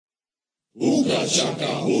Ooga chaka,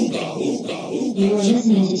 ooga, ooga, ooga. You are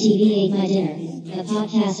listening to TV Ate My Dinner, a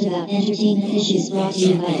podcast about entertainment issues brought to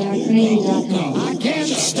you by darkcrazy.com. I can't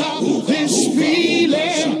stop this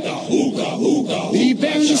feeling deep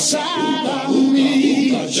inside of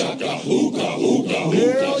me.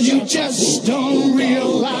 Girl, you just don't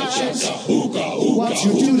realize what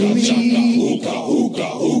you do to me.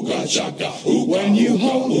 When you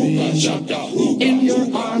hold me in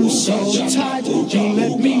your arms so tight, you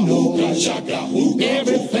let me know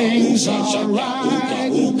everything's alright.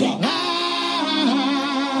 I'm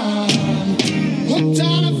hooked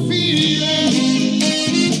on a feeling.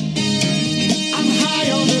 I'm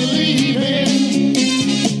high on believing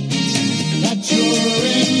that you're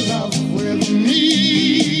in love with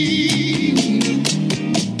me.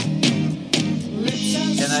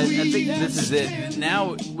 And I think this is it.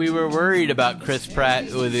 Now, we were worried about Chris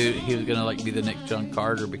Pratt, whether he was going to like be the next John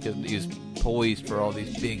Carter because he was poised for all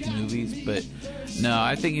these big movies, but no,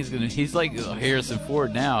 I think he's like Harrison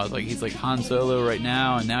Ford now. It's like he's like Han Solo right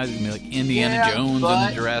now, and now he's gonna be like Indiana Jones in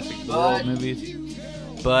the Jurassic World movies.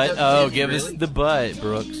 But give us the butt,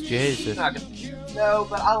 Brooks. Jesus. No,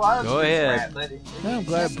 but I love. Go ahead. I'm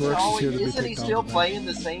glad Brooks is here to be Isn't he still playing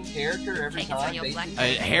the same character every time?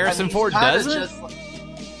 Harrison Ford doesn't.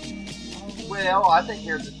 Well, I think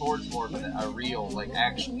Harrison Ford's more of a real, like,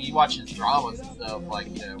 action. You watch his dramas and stuff, like,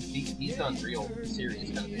 you know, he's done real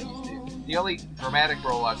serious kind of movies too. The only dramatic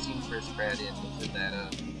role I've seen Chris Pratt in was in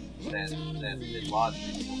that Bin Laden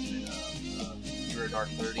movie, Zero Dark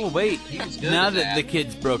 30. Oh wait, he was good now in that the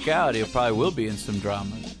kid's broke out, he probably will be in some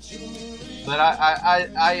dramas. But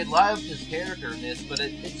I love his character in this, but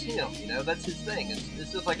it's him, you know, that's his thing.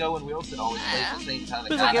 It's just like Owen Wilson always plays the same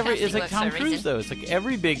kind of guy. It's like Tom Cruise, though. It's like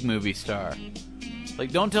every big movie star.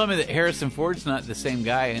 Like, don't tell me that Harrison Ford's not the same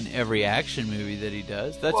guy in every action movie that he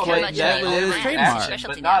does. That's that was his trademark.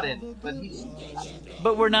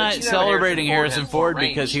 But we're not celebrating Harrison Ford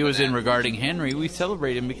because he was in Regarding Henry. We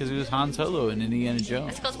celebrate him because he was Han Solo in Indiana Jones.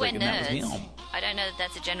 That's because we're nerds. I don't know that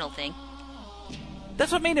that's a general thing.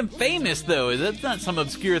 That's what made him famous, though. That's not some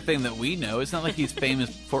obscure thing that we know. It's not like he's famous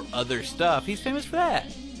for other stuff. He's famous for that.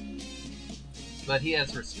 But he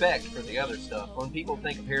has respect for the other stuff. When people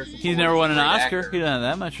think of Harrison Ford, he's never won an Oscar. Actor. He doesn't have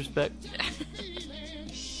that much respect.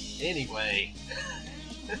 Anyway.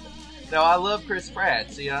 No, I love Chris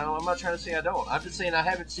Pratt. See, I'm not trying to say I don't. I'm just saying I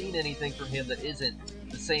haven't seen anything from him that isn't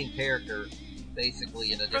the same character,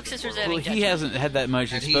 basically, in a different world. Well, he hasn't had that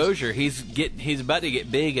much exposure. He's about to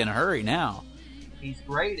get big in a hurry now. He's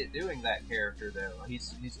great at doing that character, though.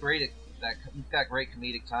 He's great at that. He's got great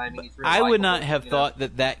comedic timing. He's really I would not have thought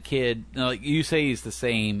that kid. Like you say, he's the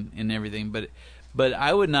same and everything, but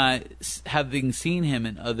I would not, having seen him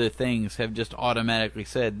in other things, have just automatically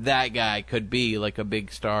said that guy could be like a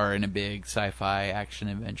big star in a big sci-fi action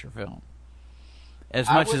adventure film. As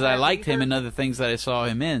much as I liked him in other things that I saw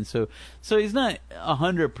him in, so he's not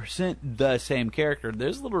 100% the same character.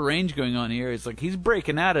 There's a little range going on here. It's like he's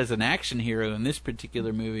breaking out as an action hero in this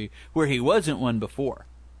particular movie, where he wasn't one before.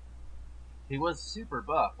 He was super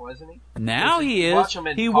buff, wasn't he? Now he is.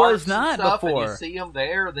 He was not before. And you see him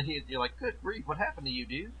there, then you're like, "Good grief, what happened to you,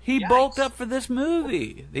 dude?" He bulked up for this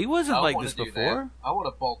movie. He wasn't like this before. I want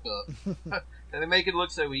to bulk up. And they make it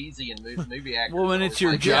look so easy in movie actors. Well, when it's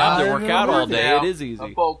your job to work out all day, it is easy.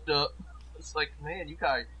 I bulked up. It's like, man, you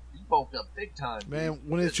bulked up big time. Man,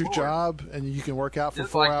 when it's your job and you can work out for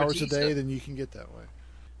 4 hours a day, then you can get that way.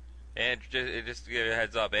 And just to give a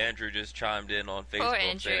heads up, Andrew just chimed in on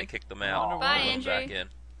Facebook saying they kicked them out. Bye, Andrew. Back in.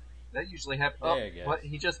 That usually happens. Oh, what?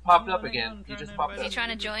 He just popped up again. He just popped up. Is he trying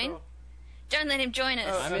to join? Don't let him join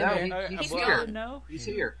us. He's here. No, he's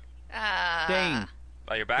here. Dang.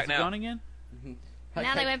 Oh, you're back now. Gone again?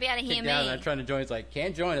 Now they won't be able to hear me. I'm trying to join. It's like,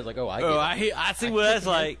 can't join. It's like, oh, I see what that's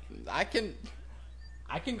like. I can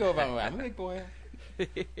go about my way. I'm a big boy.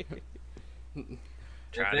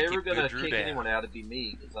 If they were going to kick anyone out, it'd be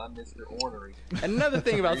me, because I'm Mr. Ornery. Another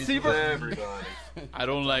thing about everybody. I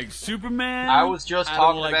don't like Superman. I was just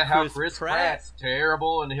talking about how Chris Pratt's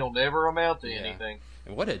terrible and he'll never amount to anything.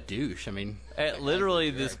 And what a douche. I mean, literally,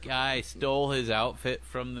 this guy stole his outfit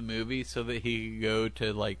from the movie so that he could go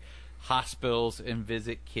to, like, hospitals and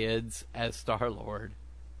visit kids as Star-Lord.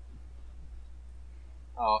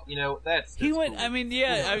 Oh, you know, that's he went. Cool. I mean,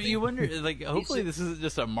 yeah. You wonder, like, hopefully this isn't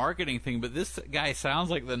just a marketing thing, but this guy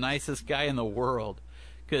sounds like the nicest guy in the world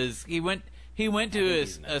because he went to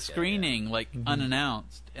a screening like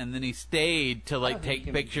unannounced, and then he stayed to like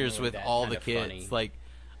take pictures with all the kids. Funny. Like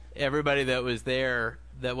everybody that was there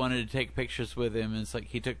that wanted to take pictures with him, and it's like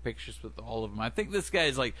he took pictures with all of them. I think this guy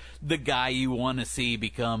is like the guy you want to see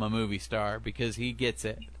become a movie star because he gets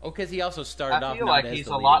it. Oh, because he also started off. I feel like he's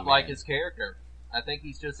a lot like his character. I think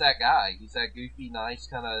he's just that guy. He's that goofy, nice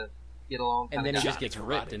kind of get along. And then he just gets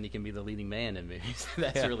ripped, and he can be the leading man in movies.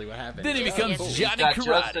 That's really what happens. Then he becomes Johnny Karate. He's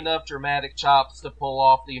got just enough dramatic chops to pull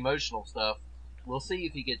off the emotional stuff. We'll see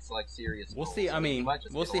if he gets like serious. We'll see. I mean,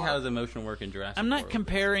 we'll see how his emotional work in Jurassic I'm not World.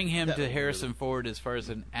 comparing him to Harrison Ford as far as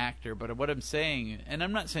an actor, but what I'm saying, and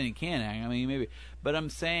I'm not saying he can't act. I mean, maybe, but I'm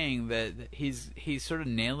saying that he's sort of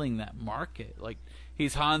nailing that market. Like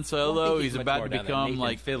he's Han Solo. He's about to become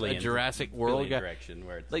like a Jurassic World guy.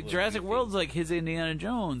 Like Jurassic World's like his Indiana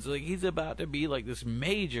Jones. Like he's about to be like this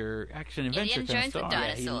major action adventure kind of star. With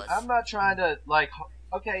dinosaurs. I'm not trying to like.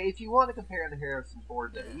 Okay, if you want to compare him to Harrison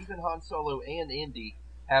Ford, though, even Han Solo and Indy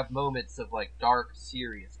have moments of like dark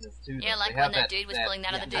seriousness to them. Yeah, like when that dude was pulling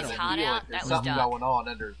that other dude's heart out. That was something dark. going on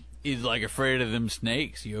under. He's like afraid of them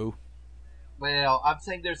snakes, yo. Well, I'm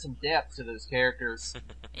saying there's some depth to those characters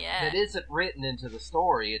that isn't written into the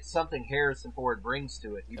story. It's something Harrison Ford brings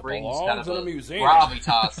to it. He brings kind of a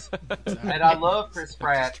gravitas. And I love Chris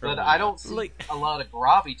Pratt, but I don't see a lot of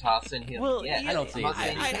gravitas in him yet. I don't see it.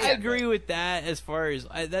 I agree with that as far as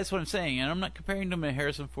that's what I'm saying, and I'm not comparing him to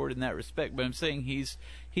Harrison Ford in that respect, but I'm saying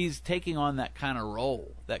he's taking on that kind of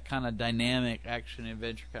role, that kind of dynamic action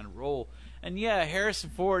adventure kind of role. And yeah, Harrison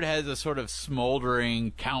Ford has a sort of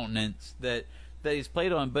smoldering countenance that he's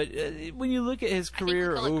played on. But when you look at his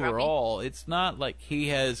career overall, it's not like he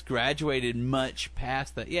has graduated much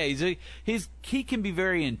past that. Yeah, he can be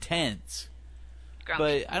very intense,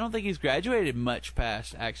 but I don't think he's graduated much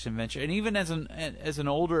past action adventure. And even as an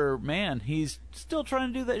older man, he's still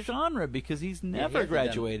trying to do that genre because he's never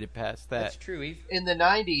graduated past that. That's true. In the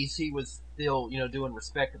 90s, he was still doing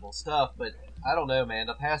respectable stuff, but I don't know, man.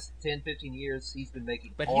 The past 10, 15 years, he's been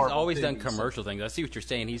making. But he's always done commercial things. I see what you're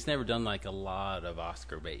saying. He's never done like a lot of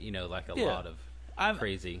Oscar bait, like a lot of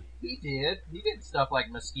crazy. He did stuff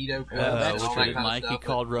like Mosquito Coast. That's true. Like he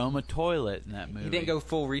called Rome a toilet in that movie. He didn't go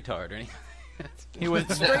full retard or anything. He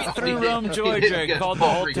went straight through Rome, Georgia, and called the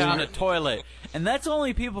whole town a toilet. And that's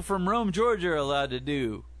only people from Rome, Georgia are allowed to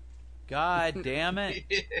do. God damn it.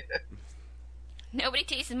 Nobody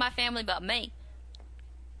teases my family but me.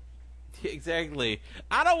 Exactly.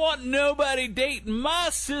 I don't want nobody dating my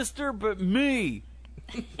sister but me.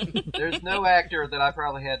 There's no actor that I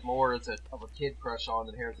probably had more of a kid crush on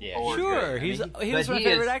than Harrison Ford. Sure, he was my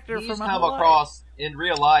favorite actor from my come across in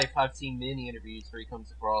real life. I've seen many interviews where he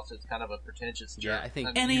comes across as kind of a pretentious jerk. Yeah, I think,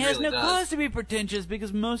 and he has no cause to be pretentious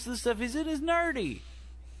because most of the stuff he's in is nerdy.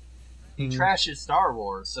 He trashes Star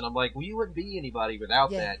Wars, and I'm like, well, you wouldn't be anybody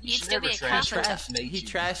without that. You You'd should still never be a trash comforter. He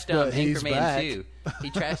trashed he's Anchorman back. 2.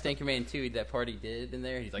 He trashed Anchorman 2, that part he did in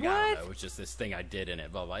there. He's like, I don't know, it's just this thing I did in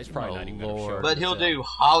it, blah, blah. He's probably not even going to show it. But he'll do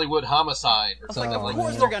Hollywood Homicide or something like that. Of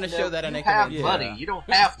course they're going to show that on You Anchorman. have money. You don't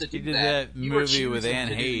have to do He did that You were movie with choosing Anne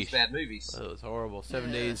to do these Heche. bad movies. It was horrible.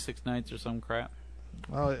 7 days, 6 nights, or some crap.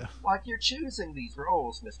 Oh yeah. Like you're choosing these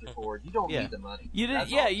roles, Mr. Ford. You don't need the money. You didn't.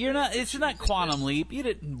 You're not. It's not Quantum Leap. You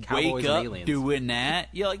didn't Cowboys wake up and Aliens. doing that.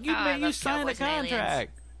 You love signed a Cowboys and Aliens.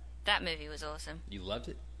 contract. That movie was awesome. You loved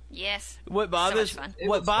it? Yes. What bothers so much fun.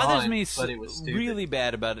 what bothers fun, me but it was stupid. really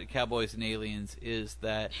bad about it, Cowboys and Aliens, is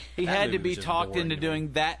that he had to be talked into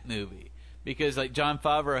doing that movie. Because like Jon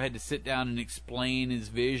Favreau had to sit down and explain his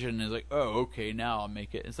vision. And it's like, oh, okay, now I'll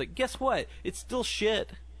make it. It's like, guess what? It's still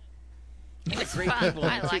shit. It was fun.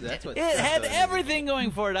 I liked it. It had everything going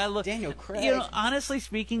for it. Daniel Craig. Honestly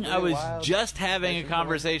speaking, I was just having a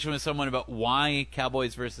conversation with someone about why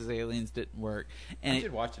Cowboys versus Aliens didn't work. And I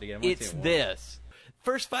should watch it again. It's this.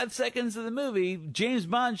 First 5 seconds of the movie, James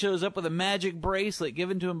Bond shows up with a magic bracelet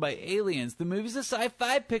given to him by aliens. The movie's a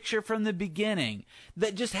sci-fi picture from the beginning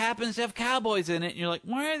that just happens to have cowboys in it, and you're like,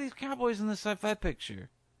 why are these cowboys in the sci-fi picture?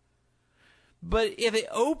 But if it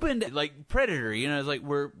opened like Predator, it's like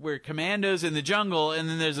we're commandos in the jungle and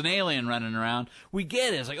then there's an alien running around, we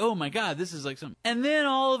get it. It's like, oh my god, this is like something. And then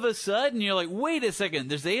all of a sudden you're like, wait a second,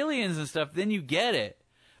 there's aliens and stuff, then you get it.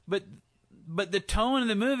 But the tone of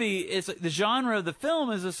the movie is like the genre of the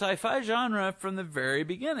film is a sci-fi genre from the very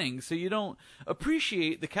beginning, so you don't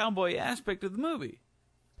appreciate the cowboy aspect of the movie.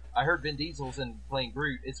 I heard Vin Diesel's in playing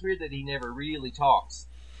Groot. It's weird that he never really talks.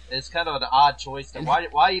 It's kind of an odd choice.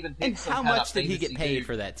 Why even pick some kind of how much did he get paid dude?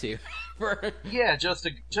 For that too? Yeah, just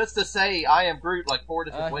to say I am Groot like 4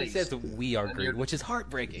 different ways. He says we are Groot, which is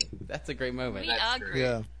heartbreaking. That's a great moment. We are Groot.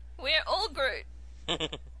 Yeah. We're all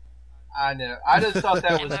Groot. I know. I just thought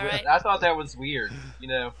that was. Right? I thought that was weird.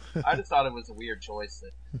 I just thought it was a weird choice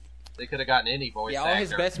that They could have gotten any voice actor. All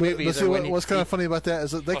his best movies. But see, what's kind of funny about that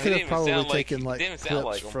is that they could have probably taken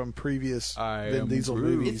clips from previous Vin Diesel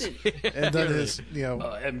movies and done his,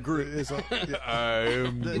 I'm Groot. His whole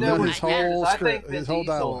I think his whole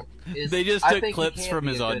dialogue. They just took clips from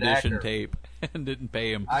his audition tape and didn't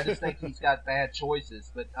pay him. I just think he's got bad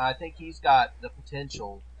choices, but I think he's got the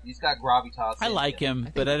potential. He's got gravitas. I like him,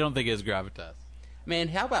 but I don't think he has gravitas. Man,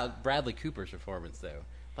 how about Bradley Cooper's performance though?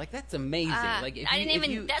 Like that's amazing. Like I didn't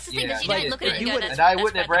even. That's the thing is you like, don't look at it and go, and I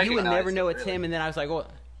wouldn't have recognized. You would never know it, it's really. him, and then I was like, well.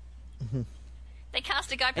 They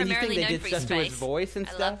cast a guy And you primarily think they known did for his stuff to face. his voice and I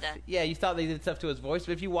stuff? love that. Yeah, you thought they did stuff to his voice,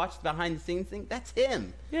 but if you watch the behind the scenes thing, that's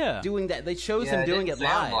him. Yeah. Doing that. They chose him it doing didn't it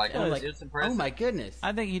sound live. like And I'm it. like, It's impressive. oh my goodness.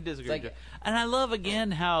 I think he does a great like- job. And I love,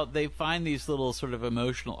 again, how they find these little sort of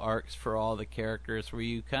emotional arcs for all the characters where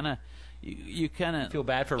you kind of... You kind of feel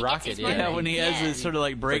bad for Rocket. Yeah, when he has this sort of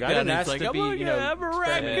like breakdown, I it's like, to be, I'm a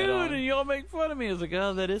raccoon, and y'all make fun of me. It's like,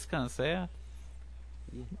 oh, that is kind of sad.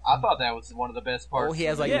 I thought that was one of the best parts. Oh, he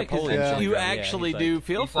has like Napoleon syndrome. You actually do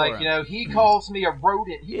feel He's for like, him. he calls me a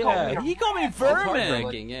rodent. He called me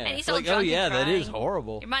vermin. Yeah. And he's all Like, drunk oh yeah, and that crying. is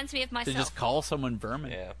horrible. It reminds me of To myself. just call someone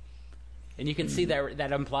vermin. Yeah. And you can see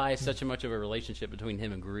that implies such much of a relationship between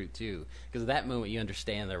him and Groot too, because at that moment you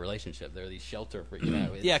understand their relationship. They're these shelter,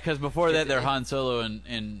 Yeah, because before that they're Han Solo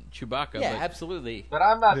and Chewbacca. Yeah, but absolutely. But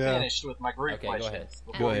I'm not finished with my Groot Okay, questions. go ahead.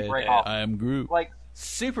 Before we ahead. break off. I am Groot. Like,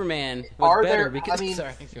 Superman was Are better there- because. I mean-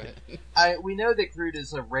 sorry, go ahead. we know that Groot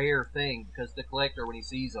is a rare thing because the collector, when he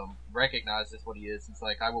sees him, recognizes what he is. It's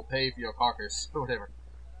like, I will pay for your carcass, or whatever.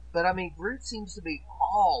 But I mean, Groot seems to be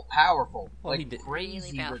all powerful, Well, he like did- crazy,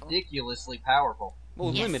 Really powerful. ridiculously powerful.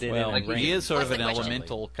 Well, Yes. limited. Well, in he is sort of an Like what you-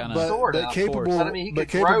 elemental kind But, of. Sort but of. capable, But I mean, he but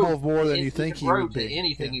can capable grow, of more than you think can he grow would to be.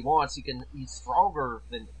 anything Yeah. he wants. He's stronger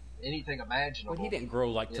than anything imaginable. Well, he didn't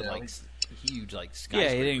grow like You to know, like huge like. Yeah,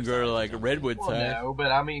 he didn't grow to like skyscraper redwood Well, size. no,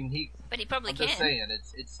 but I mean, But he probably I'm can. just saying,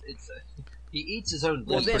 he eats his own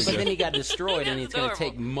Well, leaves. then he got destroyed, and That's it's going to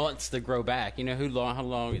adorable. take months to grow back. You know how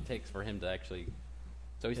long it takes for him to actually.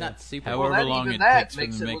 So he's not super. However Well, that, long even it that takes for him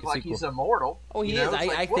makes to it make look a like sequel. he's immortal. Oh, he you is. know? It's I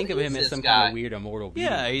like, what think of him is as some this kind guy? of weird immortal being.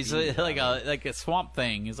 Yeah, he's like a swamp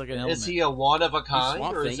thing. He's like an element. Is he a one of a kind,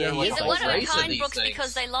 Swamp or Thing, is there yeah, like he He's is a a whole one of a race of kind these Brooks things?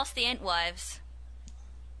 because they lost the Entwives.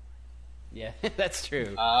 Yeah, that's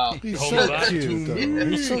true. He's so cute, though.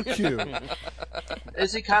 He's so cute.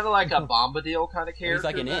 Is he kind of like a Bombadil kind of character? He's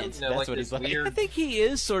like an then? ant. You know, That's like what this he's like. weird- I think he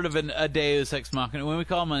is sort of a Deus Ex Machina. When we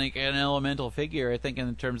call him like an elemental figure, I think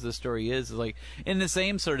in terms of the story is like in the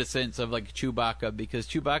same sort of sense of like Chewbacca, because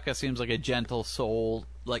Chewbacca seems like a gentle soul,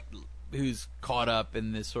 like who's caught up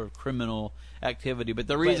in this sort of criminal activity. But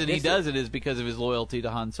the reason he does it is because of his loyalty to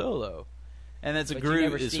Han Solo, and that's a But you Groot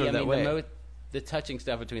never is see. sort of I that mean, way. the touching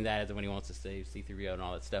stuff between that is when he wants to save C-3PO and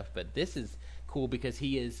all that stuff. But this is cool because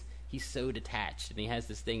he's so detached and he has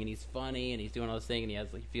this thing and he's funny and he's doing all this thing and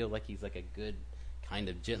he feels like he's like a good kind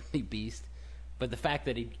of gently beast. But the fact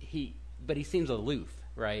that he seems aloof,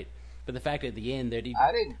 right? But the fact at the end that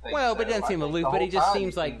I didn't think well, so. but it doesn't I seem think aloof. the But he whole just time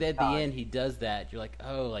seems like seemed at the kind. end he does that. You're like,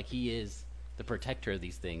 oh, like he is the protector of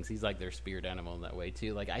these things. He's like their spirit animal in that way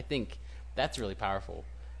too. Like I think that's really powerful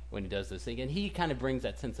when he does this thing, and he kind of brings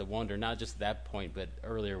that sense of wonder, not just at that point, but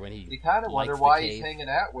earlier when he. You kind of wonder lights the why cave. he's hanging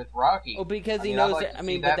out with Rocky. Oh, because he I'd knows. like to I see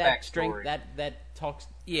mean, but that backstory. strength, that talks.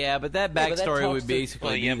 Yeah, but that Yeah, but that backstory talks would to- basically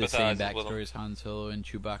Well, he be the same empathizes with him. backstory as Han Solo and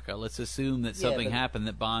Chewbacca. Let's assume that Yeah, something but- happened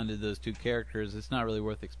that bonded those two characters. It's not really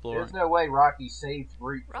worth exploring. There's no way Rocky saved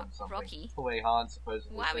Groot Ro- from something. Rocky? The way Han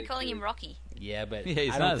supposedly Why are we saved calling Groot. him Rocky? Yeah, but Yeah,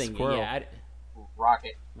 he's I not don't a think. squirrel. Yeah, Rocket.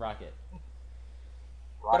 Rocket. Rocket.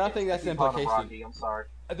 But I think that's the keep calling him implication. Rocky, I'm sorry.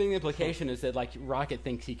 I think the implication is that like Rocket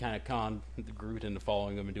thinks he kind of conned Groot into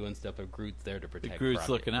following him and doing stuff, but Groot's there to protect. Groot's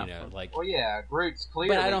Rocket, looking out you know, for him. like. Well, yeah, Groot's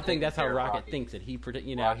clearly. But I don't think taking that's how care of Rocket Rocky. thinks it. He,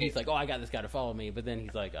 Rocket. he's like, oh, I got this guy to follow me, but then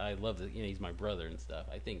he's like, I love that, he's my brother and stuff.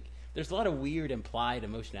 I think there's a lot of weird implied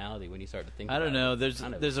emotionality when you start to think. I don't about know.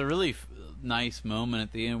 It. There's a really nice moment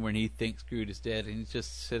at the end when he thinks Groot is dead, and he's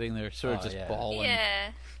just sitting there, sort of Oh, just yeah. bawling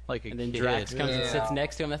Yeah. like a And then kid. Drax comes and Yeah. sits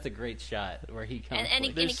next to him. That's a great shot where he comes. And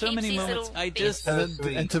he There's so keeps many these moments. little I bits. just So And,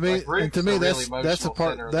 sweet. and to me, Like, Groot's that's a really the emotional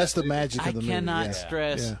part. center of That's that the movie. magic I of the movie. cannot yeah.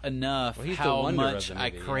 stress Yeah. enough Well, he's the how wonder of much the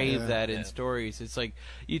I movie, crave yeah. that Yeah. in stories. It's like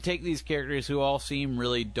you take these characters who all seem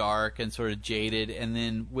really dark and sort of jaded, and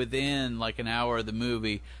then within like an hour of the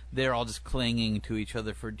movie, they're all just clinging to each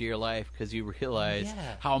other for dear life because you realize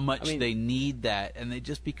how much they need that, and they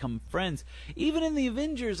just become friends. Even in the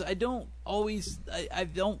Avengers, I don't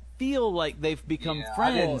feel like they've become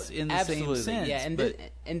friends in the same sense. Yeah,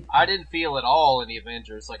 and I didn't feel at all in the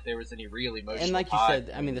Avengers like there was any real emotional. And like you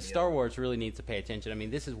said, I mean, the Star Wars really needs to pay attention. I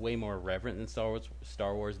mean, this is way more reverent than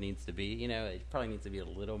Star Wars needs to be. You know, it probably needs to be a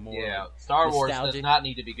little more. Yeah, Star Wars does not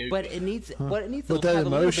need to be goofy, but it needs. But it needs to but have that a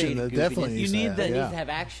little emotion bit of that definitely goofiness. needs It needs to have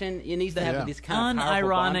action. It needs to have these kind of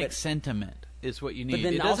unironic sentiment. Is what you need. But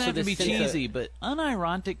then it doesn't also have to be cheesy, of, but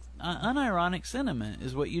unironic sentiment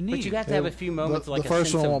is what you need. But you have to have a few moments like the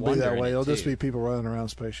first one won't be that way. It'll too. just be people running around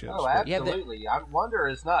spaceships. Oh, absolutely. Wonder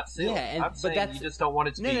is not silly. Yeah, I'm saying you just don't want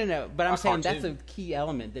it to be. No. But I'm saying that's a key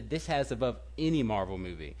element that this has above any Marvel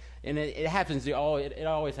movie, and it happens to it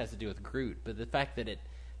always has to do with Groot. But the fact that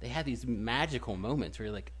they have these magical moments where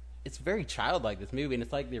you're like, it's very childlike, this movie, and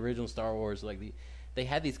it's like the original Star Wars, like they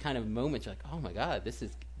had these kind of moments. You're like, oh my god, this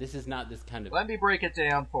is not this kind of. Let me break it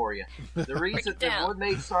down for you. The reason that what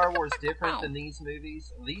made Star Wars different than these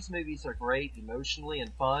movies are great emotionally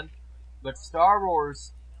and fun, but Star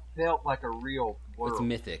Wars felt like a real world. It's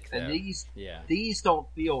mythic, though. And these don't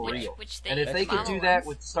feel real. And if they could do that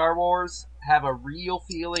with Star Wars, have a real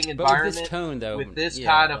feeling environment, with this tone, though, with this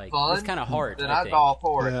kind of fun, it's kind of hard. Then I'm all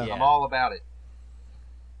for it. I'm all about it.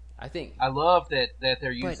 I love that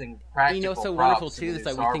they're using practical. You know, it's so wonderful too. It's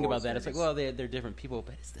like we think about that. It's like, well, they're different people,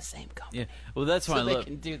 but it's the same company. Yeah. Well, that's why I love.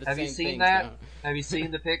 Have you seen that? Now. Have you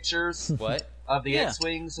seen the pictures? What? Of the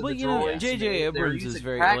X-wings and the droids. You know, J.J. Abrams is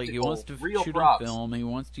very he wants to shoot on film. He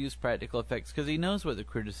wants to use practical effects because he knows what the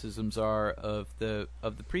criticisms are of the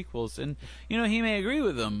prequels, and you know he may agree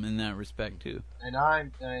with them in that respect too.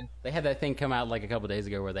 And they had that thing come out like a couple of days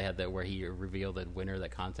ago where they had where he revealed the winner of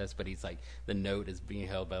that contest, but he's like the note is being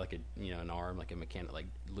held by like an arm, like a mechanic, like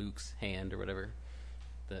Luke's hand or whatever.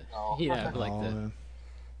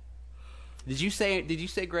 Did you say,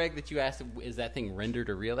 Greg, that you asked is that thing rendered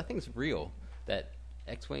or real? That thing's real. That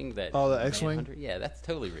X-wing, the X-wing, yeah, that's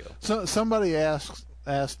totally real. So somebody asked.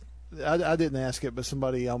 I didn't ask it, but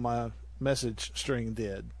somebody on my message string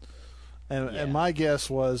did, and my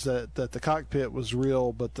guess was that the cockpit was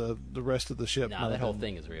real, but the rest of the ship. No, that whole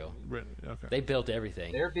thing is real. Okay. They built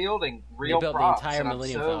everything. They're building real. They built props, the entire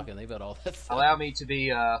Millennium Falcon. They built all that stuff. Allow me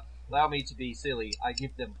to be silly. I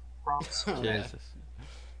give them props. Jesus.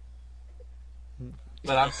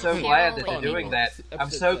 But I'm so glad that they're doing that. I'm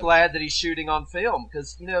so glad that he's shooting on film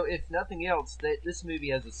because, you know, if nothing else, this movie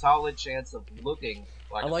has a solid chance of looking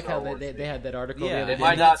like. I like how they had that article. Yeah, the other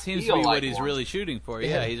day. That seems to be what he's really shooting for.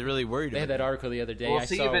 Yeah, he's really worried. They had that article the other day. We'll I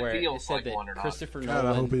see saw if it where feels it said like that one or not. Christopher God, Nolan.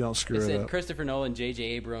 I hope he don't screw it up. Christopher Nolan, J.J.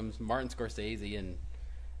 Abrams, Martin Scorsese, and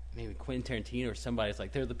maybe Quentin Tarantino or somebody's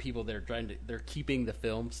like they're the people that are they're keeping the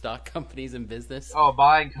film stock companies in business. Oh,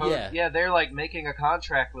 buying Kodak. Yeah, they're like making a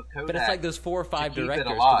contract with Kodak. But it's like those 4 or 5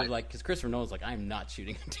 directors because Christopher Nolan's like, I'm not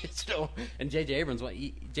shooting on digital, and J.J. Abrams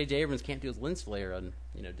can't do his lens flare on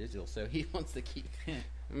digital, so he wants to keep.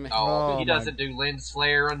 He doesn't do lens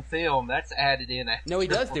flare on film. That's added in. No, he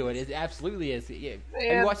does do it. It absolutely is. Yeah. Man,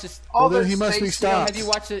 have you watched this? Well, then he must be stopped. Have you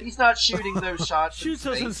watched it? He's not shooting those shots. Shoots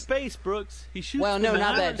us in space, Brooks. He shoots. Well, no,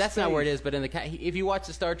 not that. That's not where it is. But if you watch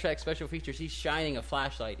the Star Trek special features, he's shining a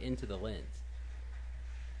flashlight into the lens.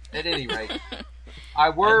 At any rate,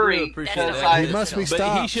 I worry because he must be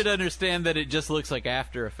stopped. But he should understand that it just looks like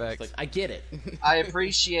After Effects. Like, I get it. I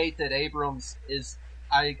appreciate that Abrams is.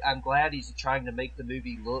 I'm glad he's trying to make the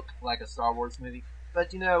movie look like a Star Wars movie.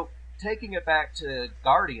 But, taking it back to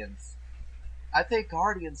Guardians, I think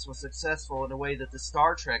Guardians was successful in a way that the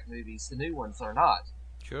Star Trek movies, the new ones, are not.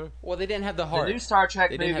 Sure. Well, they didn't have the heart. The new Star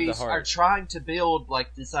Trek movies are trying to build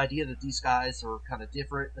like this idea that these guys are kind of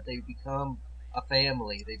different, but they become a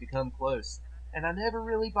family. They become close. And I never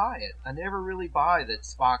really buy it. I never really buy that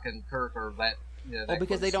Spock and Kirk are that...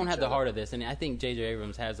 because they don't have the heart of this, and I think J.J.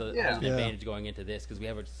 Abrams has an advantage going into this because we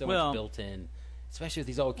have so much built in, especially with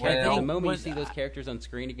these old characters. The moment you see those characters on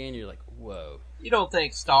screen again, you're like, whoa. You don't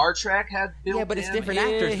think Star Trek had built in? Yeah, but it's different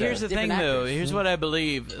actors. Here's the thing, though. Here's what I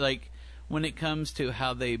believe. Like, when it comes to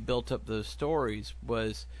how they built up those stories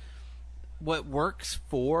was... What works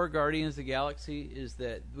for Guardians of the Galaxy is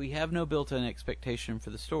that we have no built-in expectation for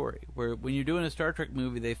the story. Where when you're doing a Star Trek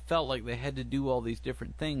movie, they felt like they had to do all these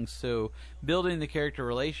different things. So building the character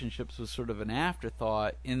relationships was sort of an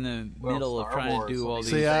afterthought in the middle of trying to do all these.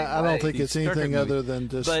 See, I don't think it's anything other than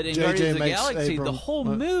just. But in Guardians of the Galaxy, the whole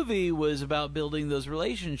movie was about building those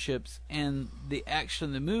relationships, and the action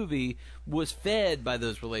of the movie was fed by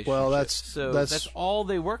those relationships. Well, that's all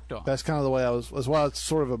they worked on. That's kind of the way I was what I was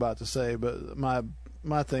sort of about to say, but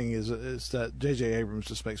my thing is that J.J. Abrams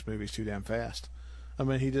just makes movies too damn fast. I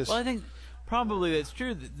mean, he just. Well, I think probably that's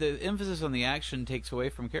true. The emphasis on the action takes away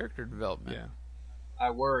from character development. Yeah.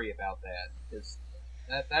 I worry about that because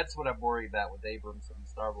that's what I'm worried about with Abrams and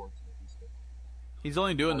Star Wars movies. He's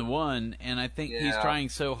only doing the one, and I think he's trying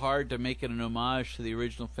so hard to make it an homage to the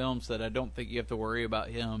original films that I don't think you have to worry about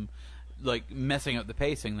him like messing up the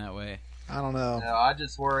pacing that way. I don't know. No, I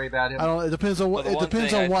just worry about him. I don't. It depends on what. It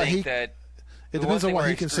depends on what he. It depends on what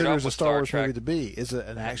he considers a Star Wars movie to be. Is it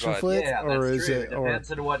an action flick, or is it, or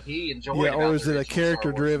depends on what he enjoyed? Or is it a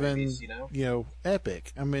character-driven, movies,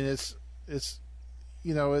 epic? I mean, it's it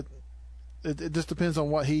just depends on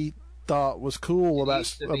what he thought was cool about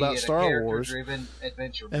Star Wars,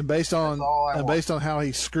 and based on how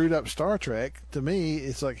he screwed up Star Trek, to me,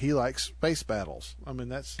 it's like he likes space battles. I mean,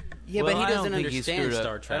 that's but he doesn't understand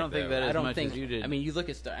Star Trek. I don't think that as much as you did. I mean, you look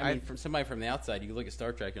at from somebody from the outside, you look at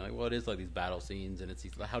Star Trek, and you're like, well, it is like these battle scenes, and it's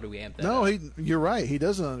how do we amp that? No, you're right. He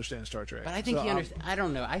doesn't understand Star Trek. But I think he understands. I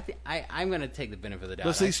don't know. I'm going to take the benefit of the doubt.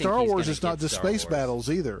 But see, Star Wars is not just space battles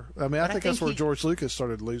either. I mean, I think that's where George Lucas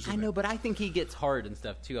started losing. I know, but I think he gets hard and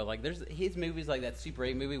stuff too. Like there's his movies like that Super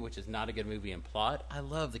 8 movie, which is not a good movie in plot. I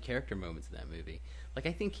love the character moments in that movie. Like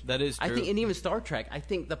I think that is true. I think, and even Star Trek, I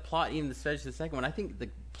think the plot, even especially the second one, I think the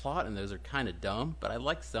plot in those are kind of dumb, but I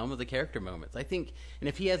like some of the character moments. I think, and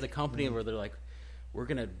if he has a company where they're like, we're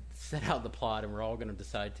gonna set out the plot and we're all gonna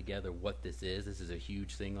decide together what this is. This is a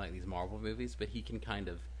huge thing like these Marvel movies, but he can kind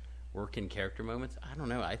of work in character moments. I don't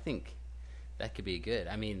know. I think that could be good.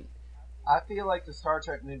 I mean, I feel like the Star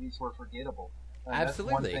Trek movies were forgettable.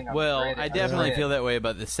 Absolutely. Well, I definitely feel that way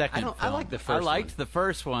about the second film. I like the first one. I liked the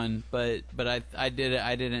first one, but I didn't.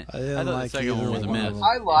 I thought the like second one was a mess.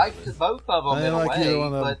 I liked both of them in a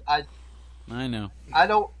way, but I know. I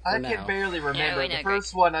can barely remember. The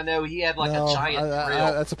first one, I know he had like a giant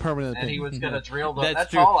drill. That's a permanent and thing. he was going to drill them.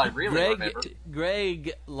 That's true. all I really remember.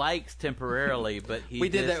 Greg likes temporarily, but he we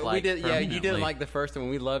did that. We did. Yeah, you didn't permanently. like the first one.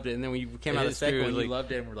 We loved it, and then we came out the second one. We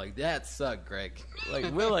loved it, and we're like, that sucked, Greg. Like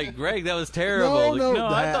we're like, Greg, that was terrible. No,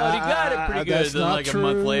 I thought he got it pretty good. That's Then not like true. a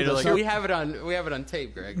month later, That's like we have it on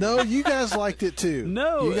tape, Greg. No, you guys liked it too.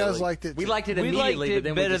 No, you guys liked it. We liked it we immediately, liked it but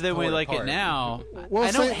then better than we like it apart. now. Well,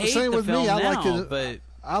 I don't hate same the with film me. now, I liked it, but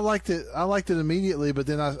I liked it immediately. But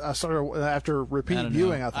then I started after repeat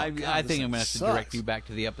viewing. I thought, I think I'm gonna have to direct you back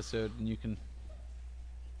to the episode, and you can.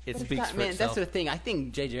 It speaks for itself. That's the thing. I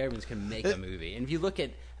think J.J. Abrams can make a movie, and if you look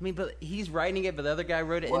at, but he's writing it, but the other guy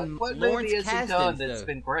wrote it. And What Lawrence movie has he done Kasdan, that's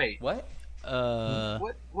been great? What?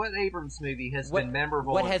 What Abrams movie has been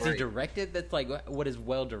memorable? What and has great? he directed? That's like what is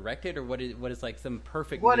well directed, or what is like some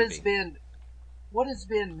perfect What movie? What has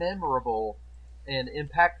been memorable and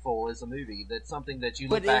impactful as a movie? That's something that you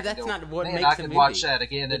look back that's and go, not what man, makes I a could movie. watch that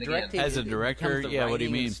again and Directing, again. As a director, the yeah, what do you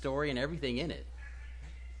writing, mean? The story and everything in it.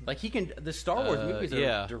 Like he can, the Star Wars movies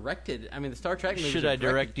are directed. I mean, the Star Trek movies. Should are I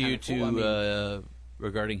direct you cool. to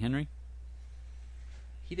Regarding Henry?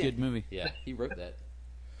 He did. Good movie. Yeah, he wrote that.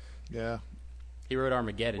 Yeah. He wrote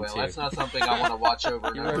Armageddon Well, too. that's not something I want to watch over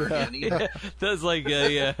and over again either. That's like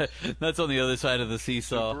that's on the other side of the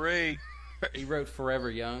seesaw. Great. He wrote Forever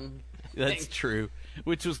Young. That's true,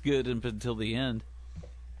 which was good up until the end.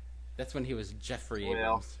 That's when he was Jeffrey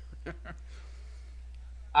Abrams.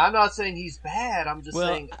 I'm not saying he's bad. I'm just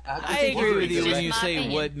saying. I agree with you when you say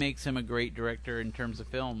what makes him a great director in terms of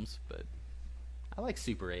films, but I like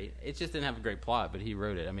Super 8. It just didn't have a great plot, but he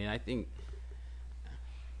wrote it. I mean, I think.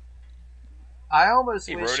 I almost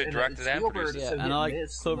he wish wrote it, directed, and Spielberg produced is it. so and I like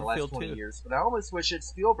missed in the last 20 Cloverfield too. years, but I almost wish that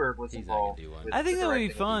Spielberg was He's not gonna involved. do one. With I think the that would be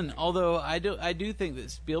directing of fun. these. Although I do think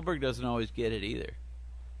that Spielberg doesn't always get it either.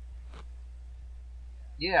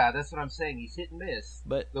 Yeah, that's what I'm saying. He's hit and miss.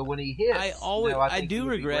 But when he hits, I do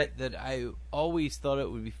regret that I always thought it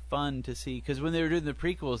would be fun to see, because when they were doing the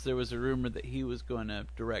prequels, there was a rumor that he was going to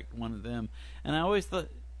direct one of them, and I always thought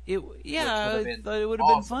I thought it would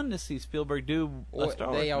have been fun to see Spielberg do a Star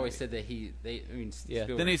Wars. They always movie. said that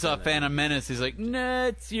Spielberg Then he saw Phantom Menace. He's like, "Nah,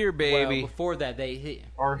 it's your baby." Well, before that, he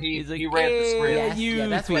like, read the script. Yeah,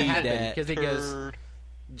 that's what feed happened that because he goes. turd.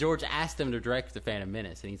 George asked him to direct the Phantom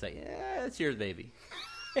Menace, and he's like, "Yeah, it's yours, baby."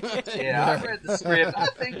 Yeah, I read the script. I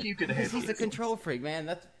think you could handle it. He's a control freak, man.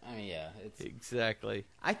 It's exactly.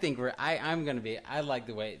 I think I'm gonna be. I like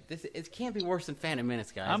the way this. It can't be worse than Phantom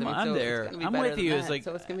Menace, guys. I'm there. I'm with you. It's like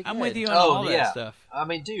I'm with you on Oh, all yeah. that stuff. I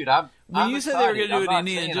mean, dude, when you said they were going to do an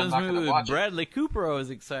Indiana Indiana Jones movie with Bradley Cooper, I was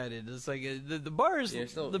excited. It's like the bar's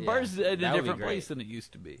bar's at a different place than it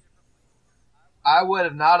used to be. I would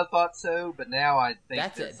have not have thought so, but now I think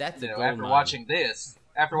that's after watching this.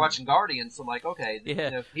 After watching Guardians, I'm like, okay,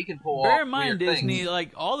 he can pull off. Bear in mind, Disney, things.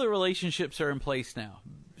 like all the relationships are in place now,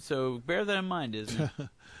 so bear that in mind, Disney.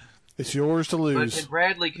 It's yours to But lose. can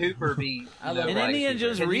Bradley Cooper be? An Indiana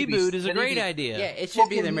Jones reboot is a great idea. Yeah, it should Well,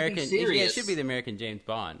 be can the he be American. Yeah, it serious? should be the American James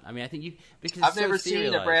Bond. I mean, I think because I've it's so never seen a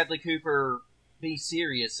serialized. Bradley Cooper be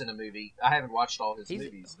serious in a movie. I haven't watched all his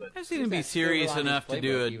movies, but I've seen him be serious enough to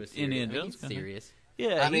do an Indiana Jones. Serious.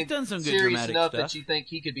 Yeah, I mean, he's done some good serious dramatic enough stuff. that you think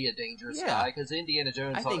he could be a dangerous Yeah. guy. Because Indiana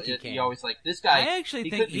Jones, I think he can. you always like this guy. I actually he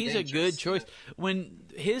think could be he's a dangerous. good choice. When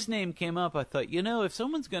his name came up, I thought, if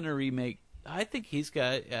someone's going to remake, I think he's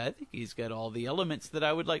got all the elements that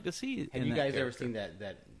I would like to see. Have you guys ever seen that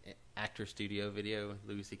actor studio video,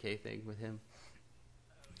 Louis C.K. thing with him?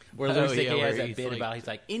 Where Louis C.K. has that bit about he's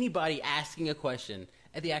like, anybody asking a question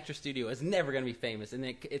at the actor studio is never going to be famous, and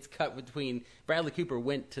then it's cut between Bradley Cooper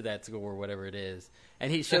went to that school or whatever it is,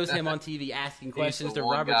 and he shows him on TV asking questions to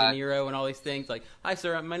Robert De Niro and all these things like, "Hi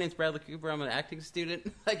sir, my name's Bradley Cooper. I'm an acting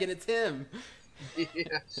student." Like, and it's him. Yeah,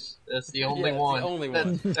 that's the only one. The only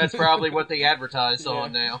one. That's probably what they advertise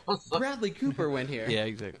on now. Bradley Cooper went here. Yeah,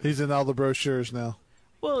 exactly. He's in all the brochures now.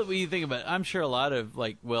 Well, when you think about it, I'm sure a lot of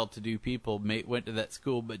well-to-do people went to that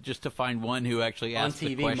school, but just to find one who actually asked on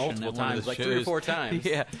TV the question multiple times, like shows, 3 or 4 times.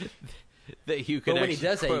 Yeah, that you could. But when he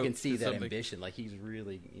does that, you quote can see that something. ambition. Like he's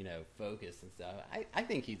really, focused and stuff. I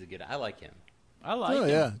think he's a good. I like him. I like him.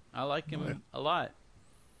 Yeah. I like him a lot.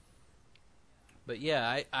 But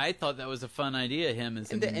yeah, I thought that was a fun idea. Him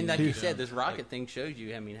as and like you said, this rocket thing shows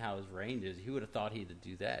you. I mean, how his range is. Who would have thought he'd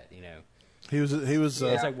do that? He was. It's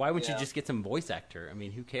like, why wouldn't you just get some voice actor? I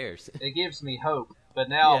mean, who cares? It gives me hope, but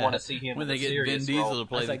now I want to see him when in they get serious Vin Diesel role. to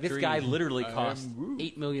play. It's like this tree. guy literally cost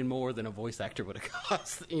 $8 million more than a voice actor would have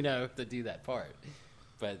cost, to do that part.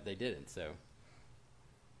 But they didn't. So.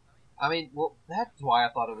 I mean, well, that's why I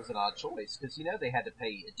thought it was an odd choice because they had to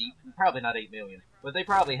pay probably not $8 million, but they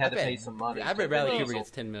probably had to pay some money. I bet Bradley Cooper gets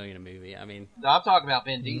 $10 million a movie. I mean, no, I'm talking about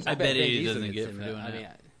Vin Diesel. I bet Vin he Diesel doesn't gets get for $10 doing million. that. I mean,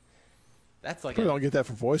 that's like Probably don't get that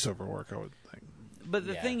for voiceover work, I would think. But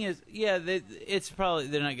the thing is, it's probably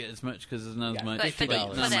they're not getting as much because there's not as much. But for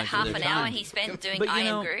that half an hour he spent doing I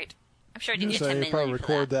Am Groot, I'm sure he didn't get 10 So million. they probably for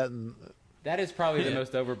record that. that and. That is probably the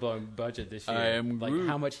most overblown budget this year. I Am like Groot.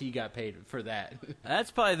 how much he got paid for that. That's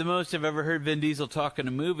probably the most I've ever heard Vin Diesel talk in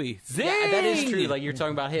a movie. Zing! Yeah, that is true. Like you're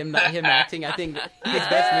talking about him acting. I think his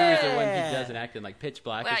best movies are when he doesn't act in like Pitch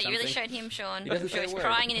Black. Wow, or you something. really showed him, Sean. He I'm doesn't sure say he's a word.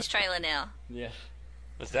 crying in his trailer now. Yeah,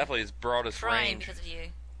 It's definitely his broadest Crying range. because of you.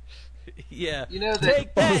 Yeah.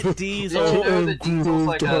 Take that, Diesel. Did you know that Diesel's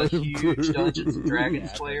like a huge Dungeons and Dragons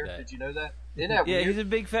I've player? heard that. Did you know that? Isn't that Yeah, weird? he's a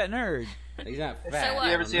big fat nerd. he's not So fat. what?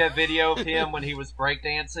 You ever see that video of him when he was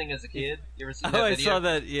breakdancing as a kid? You ever seen that Oh, I video? saw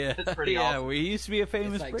that. Yeah, It's pretty yeah. awesome. We used to be a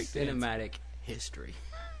famous It's like breakdancer. cinematic history.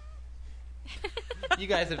 You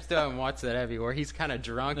guys have still haven't watched that, have you? Where he's kind of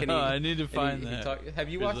drunk and No, he, I need to and find he that. have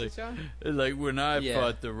you It's watched like- it, Sean? It's like when I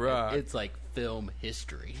fought the Rock. It's like film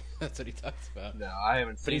history. That's what he talks about. No, I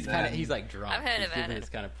haven't But seen he's that. kind of he's like drunk. I've heard he's about giving it. his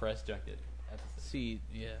kind of press junket episode. See,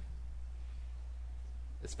 yeah.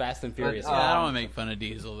 It's Fast and Furious. But, Yeah, I don't Um, want to make fun of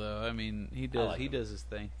Diesel though. I mean, he does. like he him. does his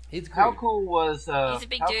thing. He's great. How cool was He's a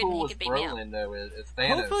big how dude and cool he was could beat me up. Brolin though as Thanos?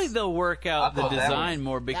 Hopefully they'll work out I the thought that design was-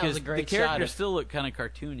 more that was because a the great characters shot. still look kind of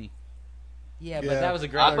cartoony. Yeah, but Yeah. that was a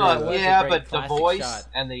great. I thought, that was a yeah, great but the classic voice shot.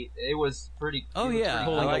 and it was pretty. Oh, it was yeah. pretty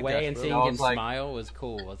Pulling I like away Josh and Brolin. seeing I him was like- smile was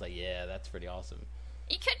cool. I was like, yeah, that's pretty awesome.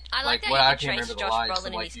 You could. I like well, I that you can't could trace remember the Josh lines. Brolin I'm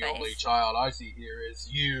in like, his the only face. child I see here is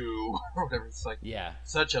you, or whatever. It's like Yeah.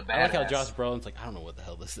 such a badass. I like how Josh Brolin's like, I don't know what the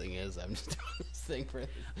hell this thing is. I'm just doing this thing for.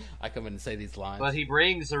 I come in and say these lines. But he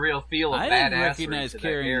brings the real feel of I didn't badassery recognize to that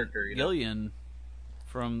Karen character. You know? Gillian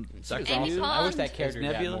from She was Doctor Andy Who. awesome. I wish that Pond. character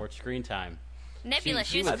got Nebula? more screen time. Nebula,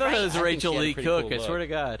 She she was I thought great. it was I think Rachel she had a Lee pretty Cook. cool I look. swear to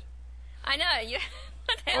God. I know. You.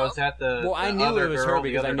 What the Oh, hell? is that the? Well, I the knew other it was girl, her the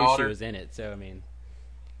because I other knew daughter? she was in it. So I mean,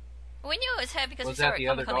 We knew it was her because Was we saw that it the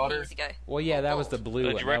at other Comic Con daughter? years ago. well, yeah, that was the blue.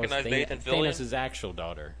 Did one. you That was recognize Nathan Fillion? Thanos' actual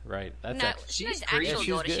daughter, right? That's No, actually, she's She's not pretty- his actual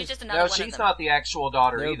she was daughter. good. She's just another No, one of she's them. not the actual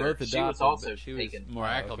daughter They were either. both She was adopted, also but she was taken. more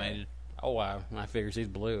okay. acclimated. Oh wow, I figure she's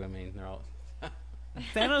blue. I mean, they're all.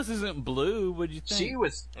 Thanos isn't blue. What'd you think? She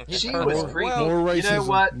was Purple. creepy. More racism. You know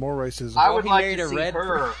what? More racism. I would he like married to a see red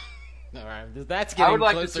her. All right, that's I getting would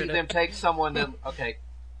like to closer see them take someone that okay.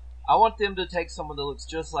 I want them to take someone that looks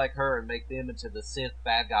just like her and make them into the Sith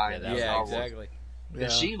bad guy in Yeah, Star Wars. exactly.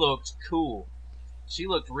 Because she looked cool. She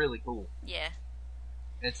looked really cool. Yeah.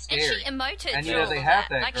 And And scary. she emoted And, through you know, all they of have that.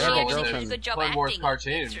 that Like, girl she in actually the did a good job Clone Wars acting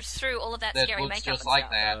cartoon through all of that that scary looks makeup just and like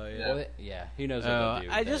stuff. that. Oh, yeah. Yeah. Well, yeah, who knows what they'll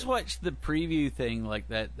do? I but- just watched the preview thing, like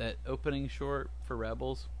that opening short for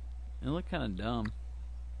Rebels. It looked kind of dumb.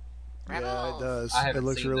 Yeah, it Rebels. does. I It haven't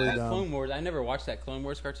looks seen really that. dumb. Clone Wars. I never watched that Clone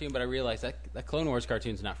Wars cartoon, but I realized that Clone Wars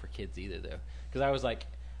cartoon's not for kids either, though. Because I was like,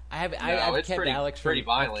 I've it's kept pretty- Alex pretty from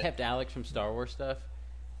violent. I've kept Alex from Star Wars stuff,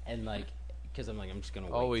 and like because I'm just gonna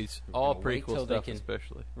wait. Always, We're all gonna wait prequel till they stuff, can-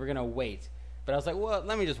 especially. We're gonna wait. But I was like, well,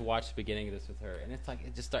 let me just watch the beginning of this with her, and it's like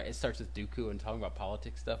it starts with Dooku and talking about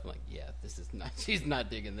politics stuff. I'm like, yeah, this is not. She's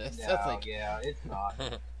not digging this. No, That's like, yeah, it's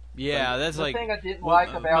not. Yeah, that's The like thing I didn't like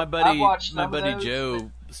about my buddy, I watched my some of buddy those,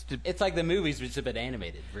 Joe. it's like the movies, which have been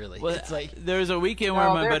animated. Really, Well, it's like there was a weekend No, where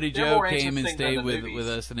my they're- buddy they're Joe more came and interesting stayed than the with movies.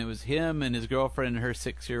 us, and it was him and his girlfriend and her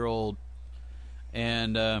 6-year-old,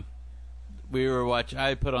 and we were watching.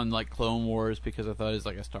 I put on like Clone Wars because I thought it was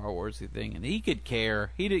like a Star Warsy thing, and he could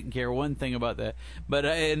care. He didn't care one thing about that. But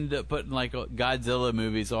I ended up putting like Godzilla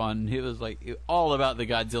movies on. It was like all about the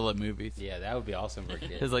Godzilla movies. yeah, that would be awesome for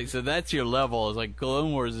kids. It's like, so that's your level. It's like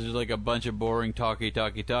Clone Wars is just like a bunch of boring talky.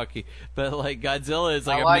 But like Godzilla is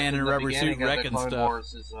like I a like man in a the rubber suit beginning of the wrecking Clone stuff.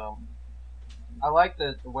 Wars is, I like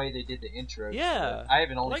the way they did the intro. Yeah. I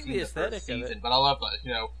haven't I only like seen the the aesthetic first of it. season, but I love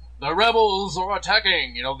the the rebels are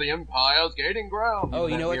attacking. The Empire's gaining ground. Oh,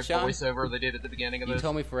 you That know what, weird Sean? voiceover they did at the beginning of You this.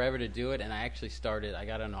 told me forever to do it, and I actually started. I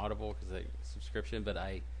got an Audible because I subscription, but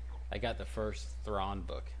I got the first Thrawn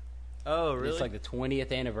book. Oh, really? It's like the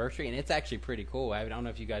 20th anniversary, and it's actually pretty cool. I don't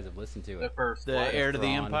know if you guys have listened to The it. first The one. Heir to the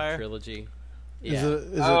Thrawn Empire trilogy. Is Yeah. it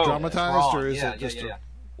Oh, dramatized Thrawn. or is Yeah, it just yeah.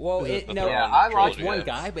 Well, Is it no, Yeah, I like it's one it.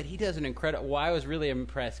 guy, but he does an incredible. Well, I was really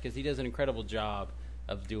impressed because he does an incredible job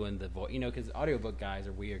of doing the voice. Because audiobook guys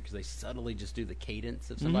are weird because they subtly just do the cadence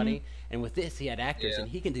of somebody. And with this, he had actors, Yeah.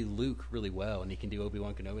 and he can do Luke really well, and he can do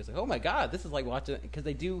Obi-Wan Kenobi. It's like, oh my god, this is like watching because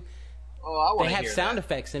they do. Oh, I want They to have hear sound that.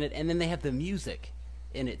 effects in it, and then they have the music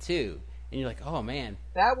in it too. And you're like, oh man,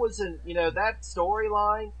 That wasn't, that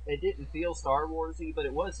storyline. It didn't feel Star Warsy, but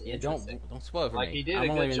it was yeah, interesting. don't spoil it for Like, me. he did I'm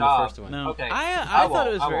a only good in job. the first one. No, Okay. I thought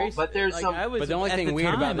it was I very. won't. But there's like, some- I was, But the only at thing the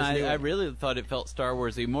weird about time, this new I one- really thought it felt Star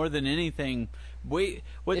Warsy more than anything. Way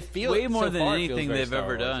feels- more so than far it feels anything very they've Star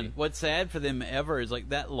ever Warsy. done. What's sad for them ever is like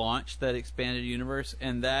that launch, that expanded universe,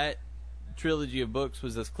 and that trilogy of books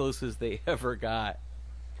was as close as they ever got.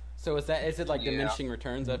 So is it like Yeah. diminishing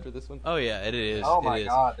returns after this one? Oh yeah, it is. Oh, my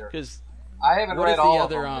God, they're- Because I haven't What read is the all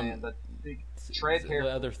other, of them, man. But the tread The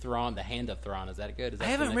careful. other Thrawn, the Hand of Thrawn, is that good? Is that I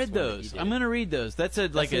the haven't next read one that he those. did? I'm gonna read those. That's a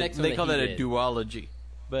like the a next one they that call he that a did. duology.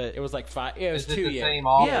 But It was like five. Yeah, it was Is it two. the Yeah, same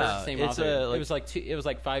author? Yeah, same it's author. like- It was like two. It was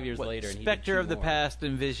like 5 years what, later. And he did Spectre two of the more. Past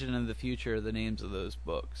and Vision of the Future are the names of those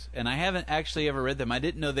books, and I haven't actually ever read them. I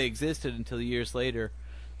didn't know they existed until years later,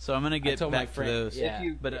 so I'm gonna I get told back my friend, to those. Yeah, If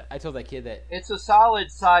you- but I told that kid that It's a solid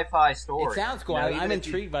sci-fi story. it sounds cool. Even I'm if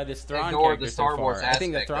you intrigued by this Thrawn ignore character the Star so Wars far. I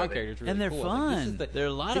think the aspect Thrawn of it. character is really And they're cool. Like, fun. They're a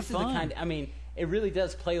lot this of is the fun. kind. I mean, it really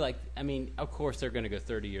does play like. I mean, of course they're going to go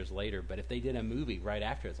 30 years later, but if they did a movie right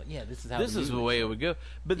after, it's like, yeah, this is how. This the is the movie way should it would go.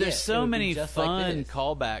 But there's Yeah, it so would be many just like fun this.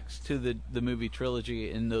 callbacks to the movie trilogy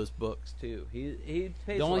in those books too. He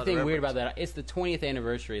pays The a only lot thing of weird about reference. that, it's the 20th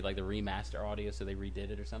anniversary, like the remaster audio, so they redid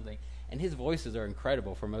it or something. And his voices are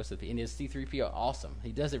incredible for most of the. And his C-3PO, awesome.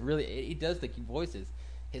 He does it really. He does the voices.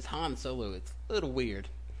 His Han Solo, it's a little weird.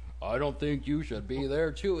 I don't think you should be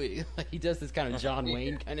there, Chewie. He does this kind of John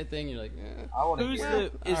Wayne kind of thing. You're like, I want to Who's hear the?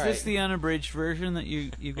 it. Is All this right. the unabridged version that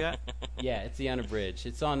you got? yeah, it's the unabridged.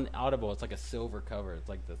 It's on Audible. It's like a silver cover. It's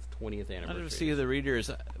like the 20th I anniversary. don't see the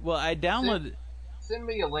readers. Well, I downloaded. Send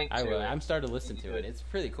me a link to I will. it. I'm starting to listen to it. It's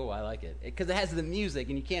pretty cool. I like it because it has the music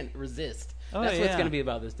and you can't resist. Oh, That's what's yeah. going to be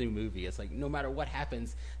about this new movie. It's like no matter what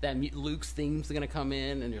happens, that Luke's theme's going to come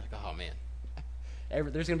in, and you're like, oh man,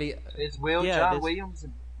 there's going to be. Is Yeah, John this- Williams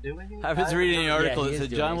doing it? I was reading an article he that is said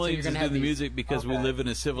doing John it. So Williams you're is gonna doing the have these- music because we Okay. live in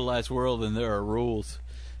a civilized world and there are rules.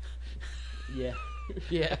 Yeah.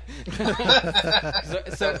 Yeah.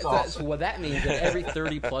 That's so awesome. what that means is that every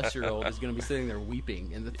 30-plus-year-old is going to be sitting there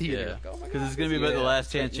weeping in the theater. Yeah, Like, oh my because God, it's going to be this about is- the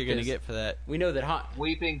last chance you're going to Because get for that. We know that Han.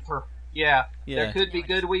 Weeping for yeah. Yeah. There could be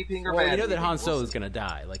good weeping or Well, bad. you know that weeping. Han We'll Solo is see. going to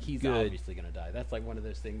die. Like he's Good. obviously going to die. That's like one of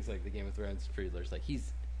those things, like the Game of Thrones trailers. Like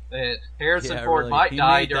he's. Harrison Yeah, Ford really. might He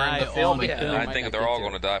die may during die the on filming. the film. might I think not they're get all to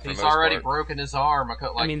going to it. die for the He's most already part. broken his arm.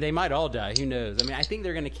 I mean, they might all die. Who knows? I mean, I think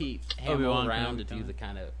they're going to keep Hamill Obi-Wan around kind to of do time. the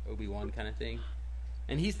kind of Obi-Wan kind of thing.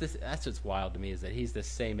 And he's this. That's what's wild to me is that he's the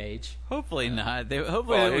same age. Hopefully not. Hopefully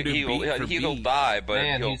Well, they will do beat for he'll beat. die, but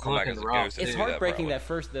Man, he'll he's come back looking as a rough. ghost. and It's do heartbreaking that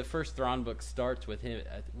the first Thrawn book starts with him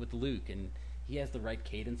with Luke, and he has the right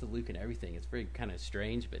cadence of Luke and everything. It's very kind of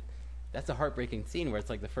strange, but that's a heartbreaking scene where it's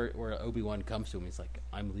like the first where Obi-Wan comes to him. He's like,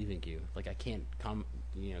 "I'm leaving you. Like I can't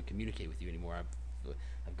communicate with you anymore.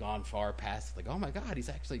 I've gone far past. Like, oh my God, he's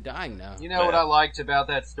actually dying now." You know what I liked about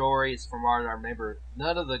that story is, from what I remember,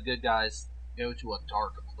 none of the good guys go to a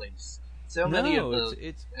dark place. So many of the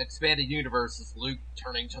it's expanded universes, Luke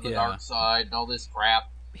turning to the Yeah. dark side and all this crap.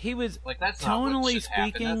 he was Like that's not what tonally should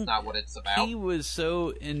happen. speaking. That's not what it's about. He was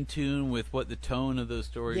so in tune with what the tone of those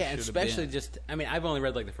stories Yeah, should especially have been. just. I mean, I've only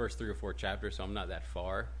read like the first 3 or 4 chapters, so I'm not that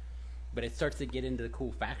far. But it starts to get into the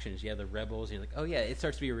cool factions. You have the rebels. And you're like, oh yeah, it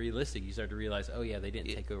starts to be realistic. You start to realize, oh yeah, they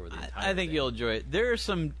didn't take over the entire I think thing. you'll enjoy it. There are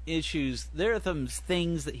some issues. There are some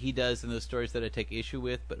things that he does in those stories that I take issue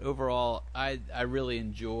with. But overall, I really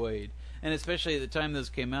enjoyed. And especially at the time those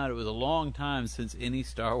came out, it was a long time since any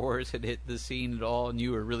Star Wars had hit the scene at all, and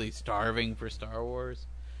you were really starving for Star Wars.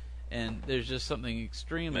 And there's just something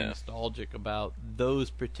extremely nostalgic about those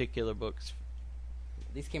particular books.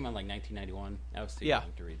 These came out like 1991. I was too young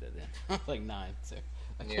to read that then. I was like 9, so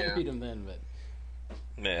I couldn't read them then. But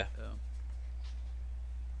yeah,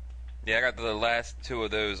 yeah, I got the last 2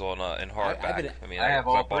 of those on in hardback. I have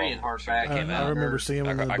all 3 in hardback. I remember seeing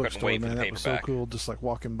them in the bookstore, man. That was so cool, just like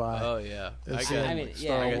walking by. Oh yeah, I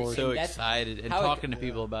got so excited and talking to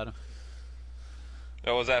people about them. It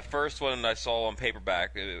was that first one I saw on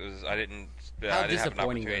paperback. It was I didn't have an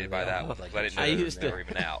opportunity to buy that one because I didn't know they were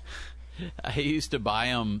even out. I used to buy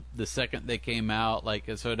them the second they came out,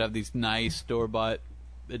 so I'd have these nice store-bought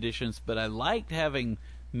editions. But I liked having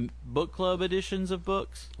book club editions of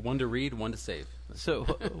books. One to read, one to save. So,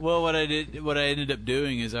 what I ended up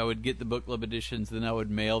doing is I would get the book club editions, then I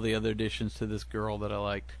would mail the other editions to this girl that I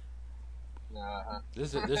liked.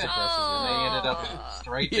 This impresses you. And they ended up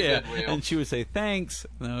straight to Goodwill. And she would say thanks.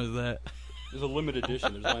 And that was that. There's a limited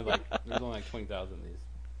edition. There's only like 20,000 of these.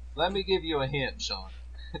 Let me give you a hint, Sean.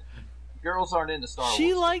 Girls aren't into Star Wars.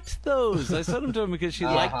 She liked those. I sent them to him because she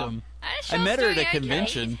liked them. I met her at a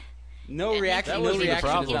convention. No reaction. That was the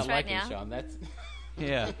problem. Is not liking Sean. That's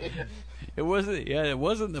It wasn't. Yeah, it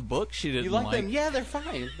wasn't the book she didn't like. You like them? Yeah, they're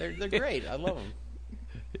fine. They're great. I love them.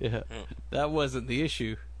 Yeah, that wasn't the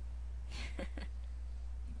issue.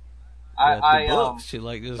 The books she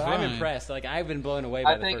liked is fine. I'm impressed. Like I've been blown away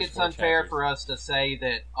by the first 4 I think it's unfair chapters. for us to say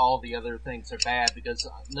that all the other things are bad because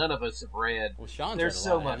none of us have read. Well, Sean's There's read a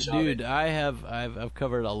so lot, much of Dude, it. I've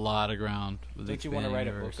covered a lot of ground. With Don't you want to write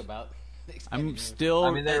a book about? I'm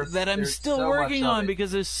still there's still so working much of on it.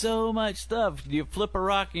 because there's so much stuff. You flip a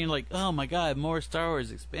rock and you're like, oh my god, more Star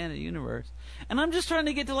Wars expanded universe. And I'm just trying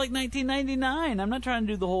to get to like 1999. I'm not trying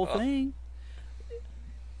to do the whole thing.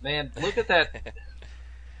 Man, look at that.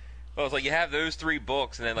 Well, it's like you have those 3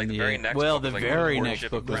 books, and then like the very next well, book the is, like, very next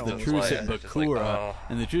book was the Truce at Leia. Bakura,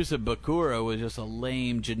 and the Truce at Bakura was just a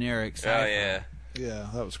lame, generic sci-fi. Oh yeah, Yeah,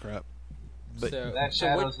 that was crap. But That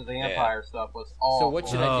Shadows of the Empire stuff was awful. So what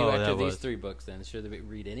should I do after that these was- 3 books then? Should I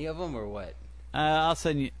read any of them or what? I'll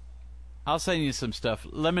send you some stuff.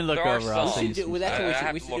 Let me look There are over. I'll some. send you some That's stuff. what I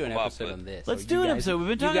have we to should do look an them up, episode but- on this. Let's So do you an guys- episode. We've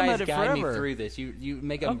been talking you guys about it guide forever. me through this. You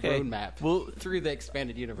make a Okay. roadmap Well, through the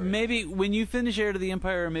expanded universe. Maybe when you finish Heir to the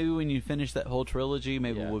Empire, or maybe when you finish that whole trilogy,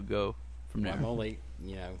 maybe Yeah. we'll go from there. I'm only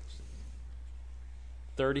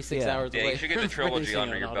 36 hours yeah. away. You should get the from trilogy finishing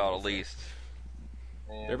under your on belt all at this. least.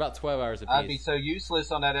 Man, They're about 12 hours I'd be apiece. so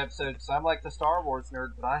useless on that episode because I'm like the Star Wars nerd,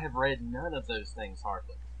 but I have read none of those things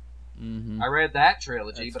hardly. Mm-hmm. I read that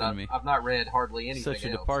trilogy, That's but gonna be I've not read hardly anything Such a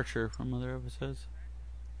else. departure from other episodes.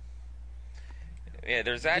 Yeah,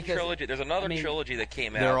 there's that Because, trilogy. There's another I mean, trilogy that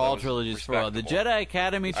came out. They're that all was trilogies for a while. The respectable. Jedi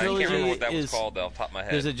Academy I can't trilogy remember what that was is called though, off the top of my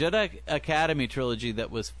head. there's a Jedi Academy trilogy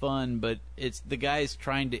that was fun, but it's the guy's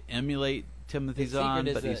trying to emulate Timothy Zahn,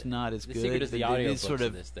 but he's not as the good. secret is the But it audio is books sort of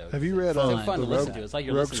of this, though. Have you read so fun fun the to listen Rogue, to. It's like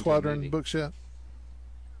you're Rogue listening to a Squadron movie. books yet?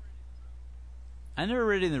 I never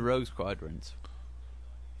read any of the Rogue Squadrons.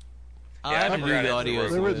 I'll Yeah, I have to never do read the it. audio.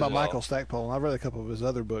 They're written by as well. Michael Stackpole, and I've read a couple of his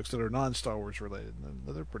other books that are non-Star Wars related,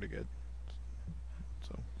 and they're pretty good.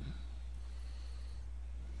 So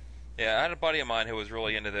Yeah, I had a buddy of mine who was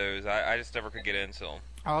really into those. I just never could get into them.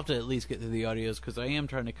 I'll have to at least get through the audios because I am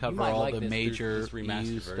trying to You cover might all like the this major this remastered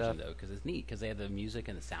EU version stuff. though, because it's neat because they have the music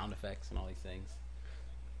and the sound effects and all these things.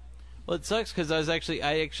 Well, it sucks because I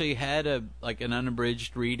actually had an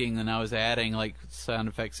unabridged reading, and I was adding like sound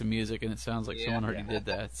effects and music, and it sounds like someone already did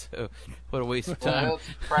that. So, what a waste of time. Well,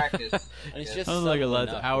 it's practice. And it's Yeah. just That was like a subtle lot of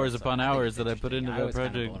enough hours where it's upon like, I think hours it's that I put interesting. into I that was kind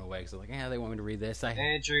of project. blown away because like, they want me to read this.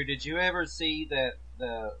 Andrew, did you ever see the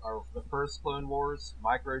first Clone Wars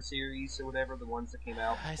micro series or whatever, the ones that came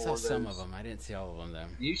out I before saw some those? of them. I didn't see all of them though.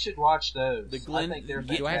 You should watch those. The Glenn- I think they're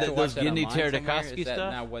Do Do I have to Those watch that Genndy online somewhere? Tartakovsky Is that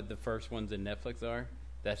stuff? now what the first ones in Netflix are?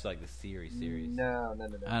 That's like the series. No.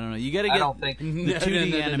 I don't know. You got to I get don't think- the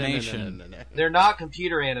 2D animation. No. They're not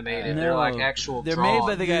computer animated. They're like actual. They're drawn. made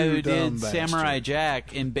by the guy You who dumb did Samurai bastard.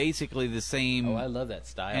 Jack in basically the same Oh, I love that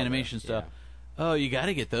style. animation though. stuff. Oh, you got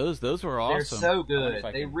to get those. Those were They're awesome. so I wonder good. if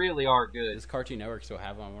I They can- really are Yeah. good. Does Cartoon Network still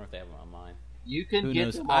have them? I wonder if they have them online. You can Who get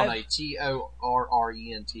knows? them on I've- a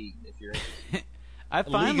TORRENT if you're interested. I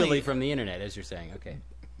Legally finally from the internet, as you're saying. Okay.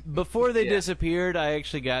 Before they disappeared, I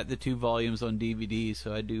actually got the 2 volumes on DVD,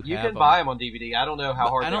 so I do have them. You can buy them on DVD. I don't know how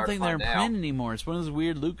hard I don't think they're in now. print anymore. It's one of those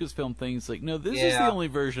weird Lucasfilm things. Like, no, this is the only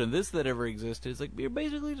version of this that ever existed. It's like, you're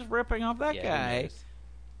basically just ripping off that guy.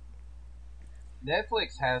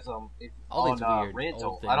 Netflix has them on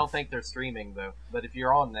rental. I don't think they're streaming, though. But if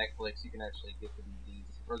you're on Netflix, you can actually get the DVDs.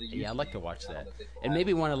 Or the I'd like to watch that. And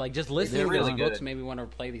maybe want to, like, just listen to really those books, maybe want to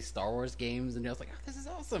play these Star Wars games, and I was like, oh, this is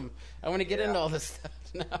awesome. I want to get into all this stuff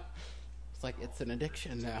now. It's like, it's an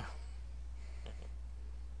addiction now.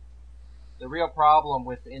 The real problem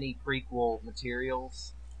with any prequel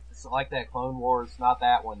materials, it's like that Clone Wars, not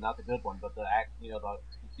that one, not the good one, but the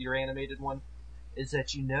computer animated one, is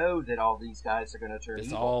that you know that all these guys are going to turn evil.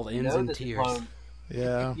 It's all ends and tears.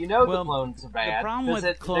 You know the clones are bad. The problem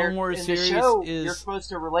with Clone Wars series is you're supposed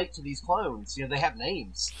to relate to these clones. You know, they have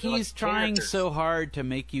names. He's trying so hard to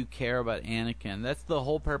make you care about Anakin. That's the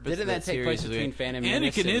whole purpose of that series. Didn't that take place between Phantom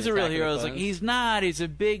Menace Anakin and is a real hero. It's Clones? like, he's not. He's a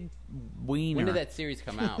big wiener. When did that series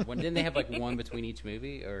come out? Didn't they have like one between each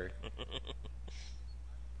movie? Or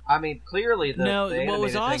I mean, clearly the what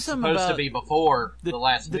was awesome supposed about to be before the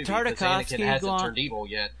last movie, because Tartakovsky Anakin hasn't turned evil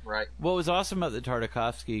yet, right? What was awesome about the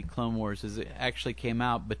Tartakovsky Clone Wars is it actually came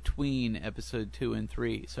out between Episode 2 and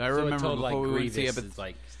 3. So I remember told, before like, we went to see Grievous's,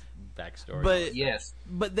 like, backstory. But yes,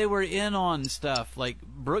 but they were in on stuff. Like,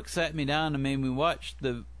 Brooke sat me down and made me watch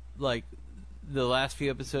the last few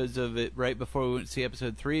episodes of it right before we went to see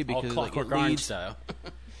Episode 3 because Clockwork Orange style.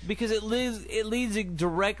 Because it leads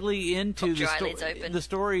directly into the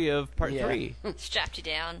story of Part 3. Strapped you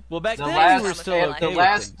down. Well, back the then last, we were still okay the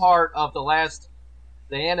last part of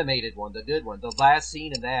the animated one, the good one, the last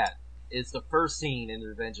scene in that is the first scene in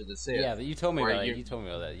Revenge of the Sith. Yeah, you told me about that. You told me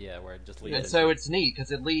about that. Yeah, where it just leads. And so it's neat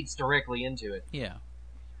because it leads directly into it. Yeah.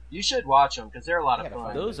 You should watch them because they're a lot of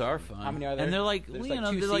fun. Those are fun. How many are there? And they're like, There's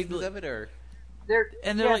 2 seasons of it, or they're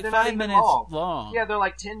 5 minutes long. Yeah, they're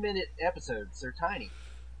like 10-minute episodes. They're tiny.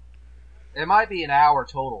 It might be an hour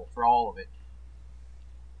total for all of it.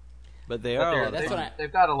 But they are. They've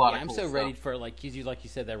got a lot of I'm cool so stuff. ready for, like you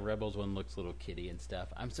said, that Rebels one looks a little kiddie and stuff.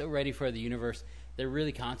 I'm so ready for the universe. They're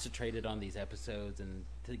really concentrated on these episodes and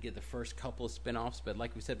to get the first couple of spin-offs. But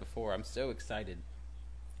like we said before, I'm so excited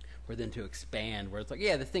for them to expand. Where it's like,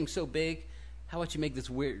 yeah, the thing's so big. How about you make this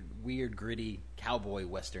weird, gritty cowboy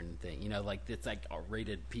western thing? You know, like it's like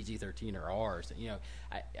rated PG-13 or R. Or something. You know,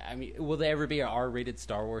 I mean, will there ever be an R-rated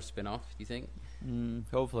Star Wars spinoff? Do you think?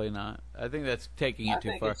 Hopefully not. I think that's taking it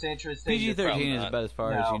too far. It's interesting. PG-13 is about as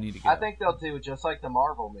far as you need to go. I think they'll do it just like the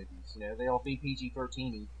Marvel movies. You know, they'll be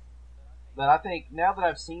PG-13. But I think now that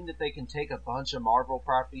I've seen that they can take a bunch of Marvel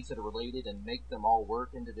properties that are related and make them all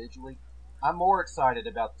work individually, I'm more excited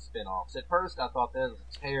about the spin-offs. At first, I thought that was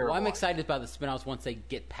terrible. Well, I'm excited about the spin-offs once they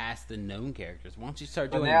get past the known characters. Once you start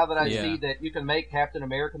doing... But now that I see that you can make Captain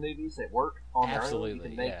America movies that work on their own, you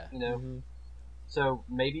can make, you know... Mm-hmm. So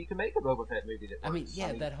maybe you can make a Boba Fett movie that works.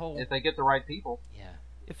 that whole... If they get the right people. Yeah.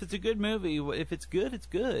 If it's a good movie, if it's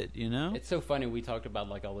good, you know? It's so funny. We talked about,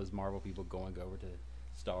 like, all those Marvel people going over to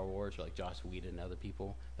Star Wars, or like Joss Whedon and other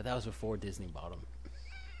people. But that was before Disney bought them.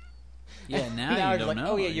 Yeah, now you don't like,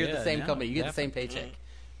 know. Oh, yeah, you're the same company. You get the same paycheck.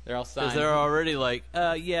 They're all signed. Because they're already like,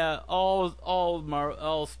 all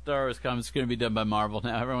Star Wars comics are going to be done by Marvel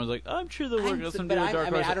now. Everyone's like, I'm sure they'll work on some Dark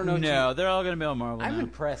Horse. I don't know. No, they're all going to be on Marvel I'm now.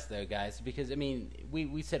 impressed, though, guys, because, I mean,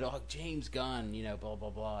 we said, oh, James Gunn, you know, blah, blah,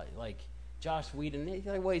 blah. Like, Joss Whedon,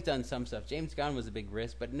 well, he's done some stuff. James Gunn was a big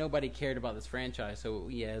risk, but nobody cared about this franchise, so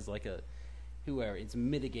he has, like, it's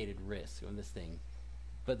mitigated risk on this thing.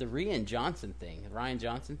 But the Rian Johnson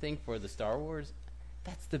thing for the Star Wars,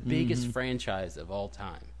 that's the biggest franchise of all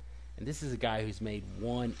time. And this is a guy who's made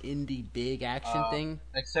one indie big action thing.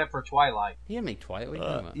 Except for Twilight. He didn't make Twilight. What are you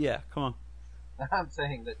talking about? Yeah, come on. I'm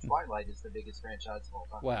saying that Twilight is the biggest franchise of all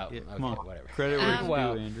time. Wow. Yeah, okay, come on. whatever. Credit where it's due,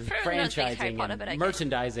 Andrew. Franchising and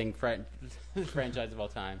merchandising franchise of all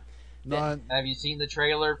time. Have you seen the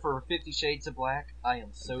trailer for 50 Shades of Black? I am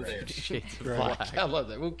so there. 50 Shades of Black. I love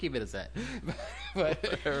that. We'll keep it as that.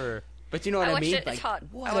 But you know what I mean? It's hot.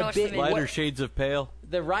 What a big Lighter shades of pale.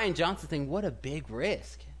 The Rian Johnson thing, what a big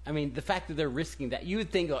risk. I mean, the fact that they're risking that, you would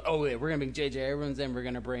think, like, oh, yeah, we're going to bring J.J. Abrams in, we're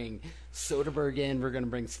going to bring Soderbergh in, we're going to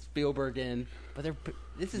bring Spielberg in. But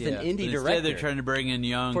this is an indie director. Instead, they're trying to bring in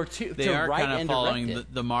young. They are kind of following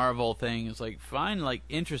the Marvel thing. It's like, find, like,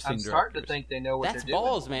 interesting directors. I'm starting to think they know what they're doing. That's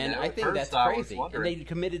balls, man. You know, I think that's crazy. And they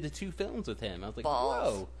committed to 2 films with him. I was like,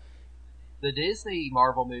 whoa. The Disney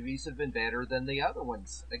Marvel movies have been better than the other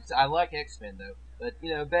ones. I like X-Men, though. But,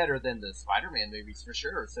 you know, better than the Spider-Man movies for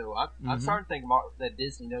sure. So I'm starting to think that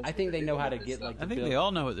Disney knows. I think they know how to get, like, I think they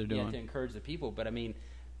all know what they're doing. To encourage the people. But, I mean,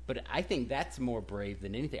 But I think that's more brave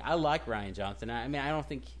than anything. I like Rian Johnson. I mean, I don't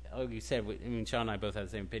think, like you said, Sean and I both have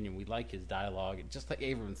the same opinion. We like his dialogue, and just like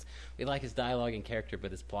Abrams, we like his dialogue and character,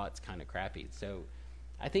 but his plot's kind of crappy. So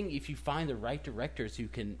I think if you find the right directors who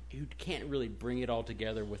can't really bring it all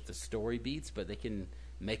together with the story beats, but they can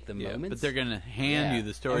make the moments. But they're going to hand you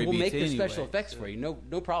the story and we'll beats make the anyway. special effects for you.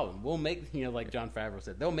 No problem. We'll make, like Jon Favreau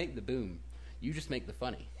said, they'll make the boom. You just make the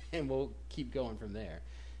funny, and we'll keep going from there.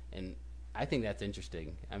 And I think that's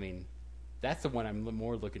interesting. I mean, that's the one I'm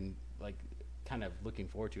more looking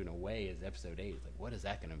forward to in a way is episode 8. Like, what is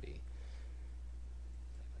that going to be?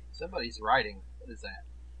 Somebody's writing. What is that?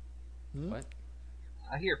 What?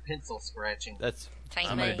 I hear pencil scratching. That's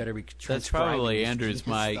somebody better be. That's probably Andrew's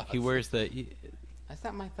mic. He wears that. That's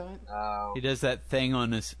not my thought. He does that thing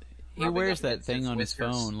on his. He wears that thing on his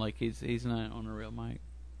whiskers. phone like he's not on a real mic.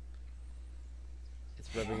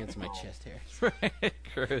 It's rubbing against my chest hair. Right.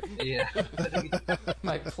 Gross. Yeah.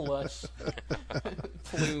 My plush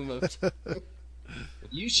plume of.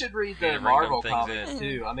 You should read the Marvel comics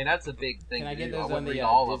too. I mean, that's a big thing. Can I to get do. those I on the read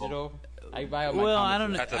all digital? of them. I buy all my Well, I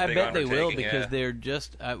comics. don't know. I bet they will because they're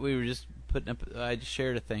just. We were just putting up. I just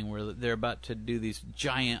shared a thing where they're about to do these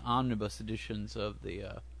giant omnibus editions of the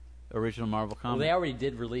original Marvel comics. Well, they already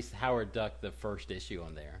did release Howard Duck, the first issue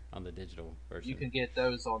on there, on the digital version. You can get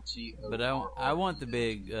those on cheap. But I want the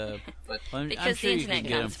big. But I'm Because sure the you can internet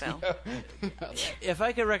get counts, them. Phil. If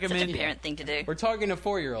I could recommend, Such a parent thing to do. We're talking to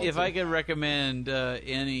 4-year-olds. if I could recommend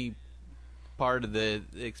any part of the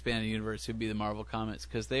expanded universe, would be the Marvel comics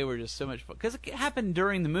because they were just so much fun. Because it happened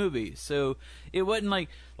during the movie, so it wasn't like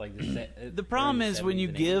the problem is when you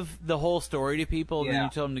give the whole story to people, and then you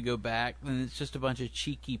tell them to go back, then it's just a bunch of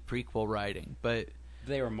cheeky prequel writing. But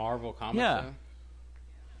they were Marvel comics. Yeah. Though?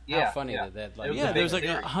 Yeah, How funny that. Like, there's like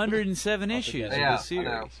 107 issues of the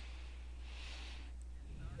series.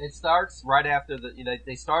 It starts right after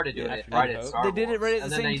they started doing it right at Star Wars. They did it right at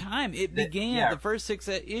the And same time. It began. The first 6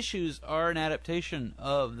 issues are an adaptation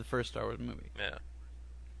of the first Star Wars movie. Yeah.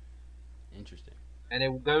 Interesting. And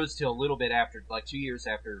it goes to a little bit after, like 2 years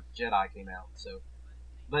after Jedi came out. So,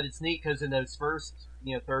 but it's neat because in those first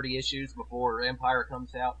 30 issues before Empire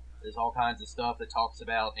comes out, there's all kinds of stuff that talks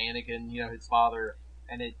about Anakin, his father,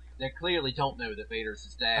 and they clearly don't know that Vader's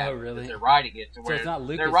his dad. Oh, really? They're writing it to where it's not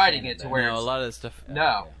Lucas they're writing it to where a lot of the stuff.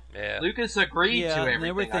 No. Yeah. Lucas agreed to everything.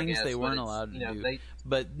 There were things I guess, they weren't allowed to do,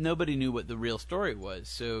 but nobody knew what the real story was.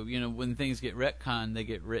 So when things get retconned, they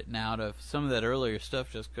get written out of some of that earlier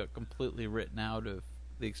stuff. Just got completely written out of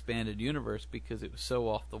the expanded universe because it was so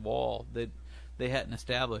off the wall that they hadn't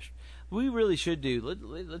established. We really should do.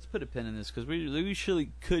 Let's put a pin in this because we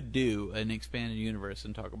really could do an expanded universe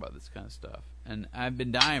and talk about this kind of stuff. And I've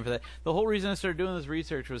been dying for that. The whole reason I started doing this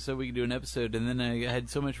research was so we could do an episode, and then I had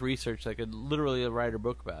so much research I could literally write a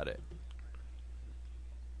book about it.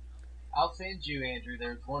 I'll send you, Andrew.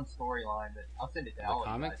 There's one storyline that I'll send it to all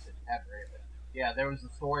of you guys that haven't read it. Yeah, there was a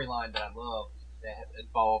storyline that I loved that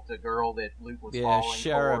involved a girl that Luke was falling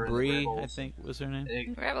Shara for. Bree, I think was her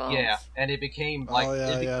name. Rebels. Yeah, and it became like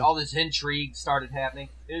all this intrigue started happening.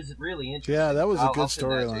 It was really interesting. Yeah, that was a good I'll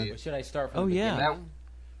send that to storyline. you. Should I start from the beginning?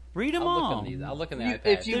 Read them all. I'll look in the iPad.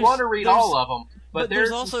 If you want to read all of them, but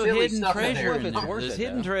there's also silly hidden stuff treasure in in there. there. There's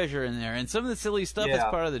hidden treasure in there, and some of the silly stuff is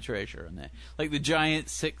part of the treasure in there. Like the giant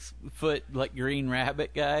 6-foot green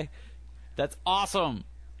rabbit guy. That's awesome.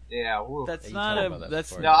 Yeah, that's not a.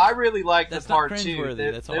 That's no. I really like the part too.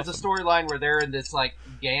 There's a storyline where they're in this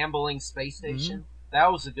gambling space station. Mm-hmm.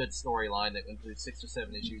 That was a good storyline that went through 6 or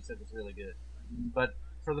 7 issues. It was really good. But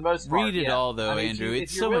for the most part, read it all though, Andrew. If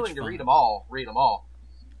it's you're so willing much to fun. read them all, read them all.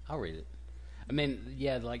 I'll read it. I mean,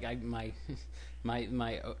 yeah,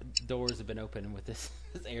 my doors have been open with this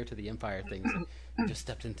heir to the Empire thing. So I just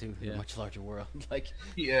stepped into a much larger world.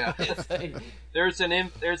 There's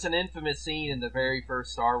an infamous scene in the very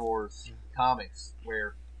first Star Wars comics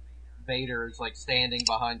where Vader is standing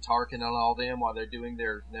behind Tarkin and all them while they're doing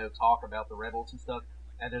their talk about the rebels and stuff.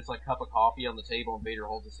 And there's a cup of coffee on the table, and Vader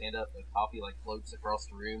holds his hand up, and coffee floats across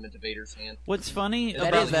the room into Vader's hand. What's funny that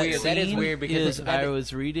about is that weird. scene That is weird because I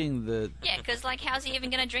was reading the. Yeah, because how's he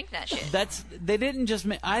even gonna drink that shit? They didn't just.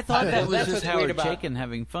 I thought that was just Howard about... Chaykin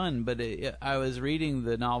having fun, but I was reading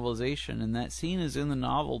the novelization, and that scene is in the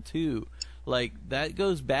novel too. That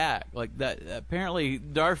goes back. That apparently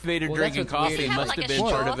Darth Vader drinking coffee must have been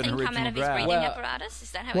part of an original draft. Apparatus?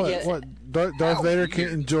 Is that how it is? Darth Vader can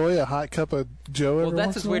enjoy a hot cup of Joe. Well,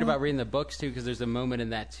 that's what's weird about reading the books too, because there's a moment in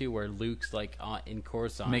that too where Luke's in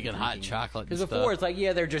Coruscant making hot chocolate. Because before it's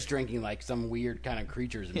they're just drinking some weird kind of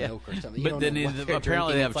creature's milk or something. But then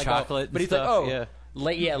apparently they have chocolate. But he's stuff.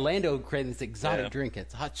 Lando created this exotic drink.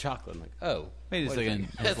 It's hot chocolate. I'm like, oh, wait a second.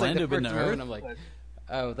 Has Lando been to Earth? I'm like,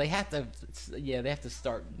 Oh, they have to. Yeah, they have to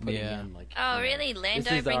start putting in like. Oh, really?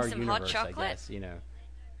 Lando brings some hot chocolate. I guess,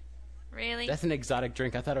 Really? That's an exotic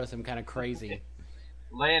drink. I thought it was some kind of crazy.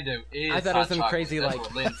 Lando is. I thought it was some crazy That's like.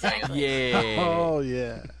 what Lynn's saying. Yeah. Oh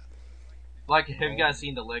yeah. Like, have you guys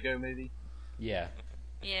seen the Lego movie? Yeah.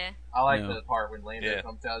 Yeah. I like the part when Lando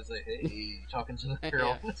comes out and says, "Hey," talking to the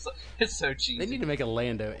girl. It's so cheesy. They need to make a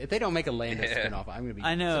Lando. If they don't make a Lando spinoff, I'm gonna be.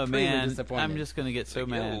 I know, man. Disappointed. I'm just gonna get so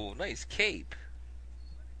mad. Oh, nice cape.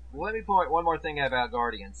 Well, let me point one more thing out about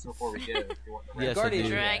Guardians before we go. If you want to Yes, Guardians.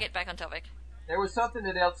 Drag it back on topic. There was something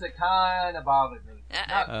else that kind of bothered me.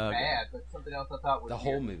 Not Okay. bad, but something else I thought was the weird.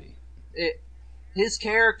 whole movie. His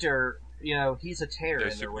character, he's a Terran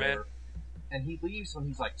or Superman. whatever, and he leaves when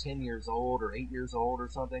he's like 10 years old or 8 years old or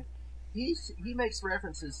something. He makes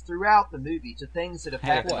references throughout the movie to things that have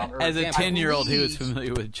happened on Earth. As a 10-year-old, he was believe-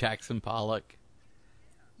 familiar with Jackson Pollock.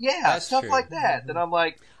 Yeah, That's stuff true. like that. That I'm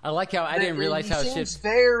like, I like how I didn't realize how he it seems should.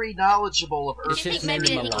 very knowledgeable of Earth. It's just Maybe named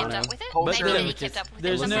he kept Milano. up with it. Culture. Maybe But he kept up with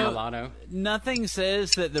there's it. no- Milano. Nothing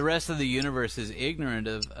says that the rest of the universe is ignorant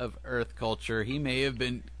of Earth culture. He may have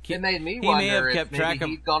been. It made me he wonder may have if kept maybe track of.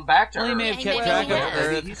 he'd gone back to Well, he Earth. may have Yeah, kept he track may of have.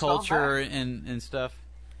 Maybe Earth he's gone culture back. and stuff.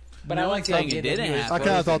 But No I like one's the saying idea it that didn't he was happen. I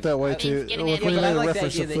kind of thought that way I mean, too. getting When it- we Yeah, but made I a like the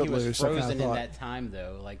reference idea to that he was Footloose, I kind of frozen in thought. that time,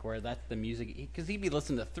 though, like where that's the music, because he'd be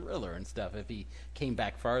listening to Thriller and stuff if he came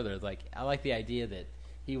back farther. Like, I like the idea that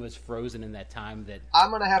he was frozen in that time. That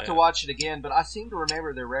I'm going to have to watch it again, but I seem to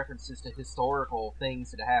remember their references to historical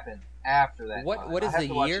things that happened after that time. what I is have the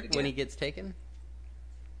to watch year it again. when he gets taken?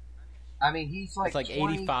 I mean, he's like It's like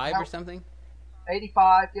 20 85 or something.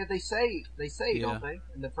 85. Yeah, they say, Yeah. don't they,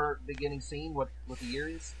 in the first beginning scene what the year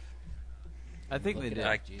is? I think they Look it did.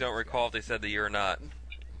 up. I don't recall if they said the year or not.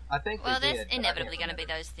 I think Well, they that's did. but I inevitably can't going to be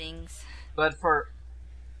remember. those things. But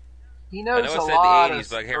he I knows know it a said lot the of 80s,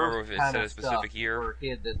 but I can't remember if it kind said of a specific stuff year. for a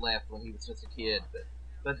kid that left when he was just a kid.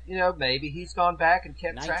 But maybe he's gone back and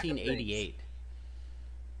kept track of things. 1988.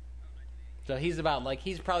 So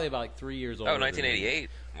he's probably about 3 years old. Oh, 1988.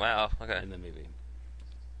 Wow. Okay. in the movie.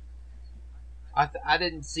 I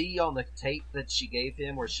didn't see on the tape that she gave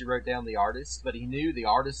him where she wrote down the artist, but he knew the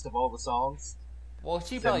artist of all the songs. Well,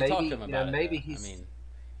 she So probably maybe, talked to him about it. maybe though. he's- I mean,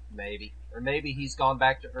 Maybe. Or maybe he's gone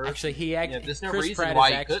back to Earth. actually, there's no Chris reason Pratt why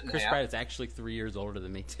is he actually, couldn't Chris have. Pratt is actually 3 years older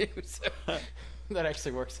than me too, so that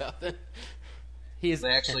actually works out. Then he is They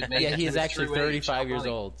actually made yeah, it he to is his actually true age. 35 How years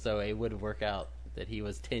funny. old, so it would work out that he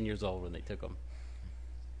was 10 years old when they took him.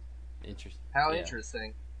 Interesting. How Yeah.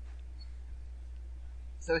 interesting.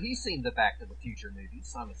 So he's seen the Back to the Future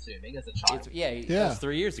movies, I'm assuming, as a child. That Yeah. was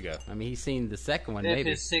 3 years ago. I mean, he's seen the second one, If maybe.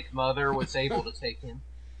 his sick mother was able to take him.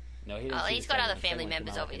 No, he didn't Oh, see he's the got second other one. family Second one came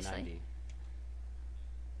members, out, like, in obviously. 90.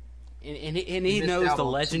 And he He missed knows out the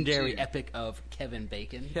on legendary 2-2. epic of Kevin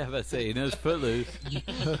Bacon. Yeah, but say he knows Footloose.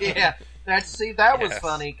 Yeah, that was Yes.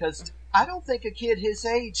 funny, because I don't think a kid his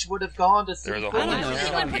age would have gone to see There's a Footloose. whole I don't Why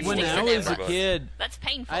would know. anyone put When sticks I in was their a butts? kid, That's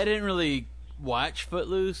painful. I didn't really watch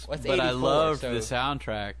Footloose, Well, it's but I 84, loved so- the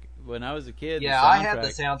soundtrack. When I was a kid, Yeah, the I had the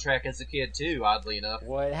soundtrack- soundtrack as a kid too, oddly enough.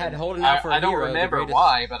 Well, it had Holding Out for a I don't Hero, the remember greatest-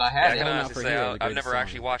 why, but I I had can it. Holding Out honestly for say Hero, the I've greatest never song.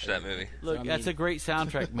 actually watched that movie. Look, So, I that's mean- a great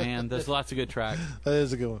soundtrack, man. There's lots of good tracks. That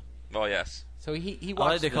is a good one. Oh yes. So he I like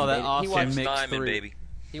watched to it call on that Beta- Austin he watched, Mix Diamond, 3. baby.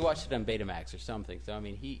 he watched it on Betamax or something. So I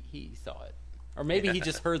mean, he saw it, or maybe he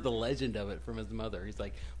just heard the legend of it from his mother. He's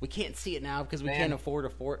like, we can't see it now because we Man. can't afford a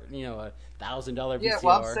 $1,000 VCR. Yeah,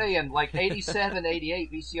 well, I'm saying, like, 87, 88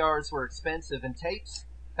 VCRs were expensive, and tapes,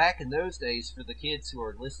 back in those days, for the kids who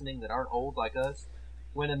are listening that aren't old like us,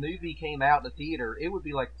 when a movie came out in the theater, it would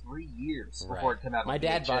be like 3 years before it came out on My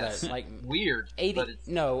dad bought VHS. a Weird, but it's...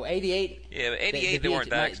 88. Yeah, but 88 The they weren't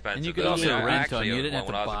that VH expensive. And you could They also were rent actually them. You didn't have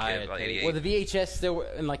when to I was a buy kid, a like tape. 88. Well, the VHS still were,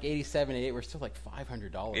 in like 87, 88 were still like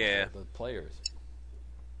 $500 Yeah. for the players.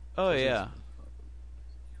 Oh yeah.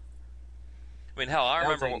 I mean, hell, I That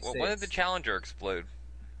was remember when did 86. the Challenger explode?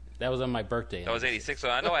 That was on my birthday. That was 86. So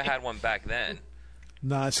I know I had one back then.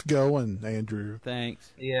 Nice going, Andrew.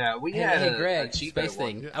 Thanks. Yeah, we Hey, had hey a Greg, cheapo space one.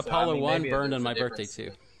 thing. So, Apollo I mean, 1 maybe burned there's on a my birthday difference.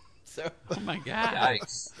 too. So Oh my god.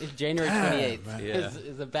 Yikes. it's January 28th. Yeah.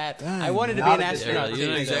 Is a bad. Dang, I wanted to be not an a good astronaut. day. You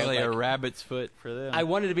know too, exactly so, a like, rabbit's foot for them. I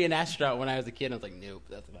wanted to be an astronaut when I was a kid. I was like, nope,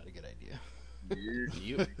 that's not a good idea.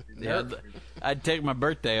 You. Yeah, I'd take my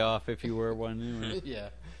birthday off if you were one. Anyway. Yeah.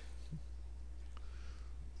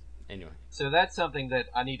 Anyway, So that's something that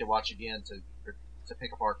I need to watch again to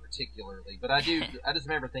pick apart particularly. But I just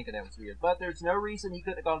remember thinking that was weird. But there's no reason he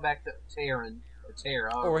couldn't have gone back to Terran or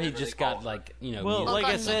Terra. or he whatever just they call got her. like Well, music. like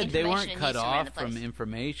I gotten said, they weren't information cut used around off the from place.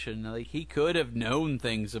 information. Like he could have known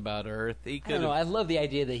things about Earth. He I could don't know. have. I love the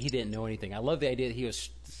idea that he didn't know anything. I love the idea that he was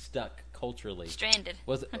stuck culturally. Stranded.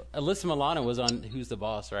 Was Alyssa Milano was on Who's the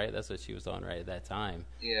Boss, right? That's what she was on right at that time.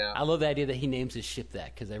 Yeah. I love the idea that he names his ship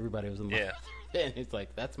that because everybody was in Milano. Yeah. And it's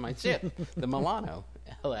like, that's my ship, the Milano.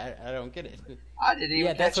 I don't get it. I didn't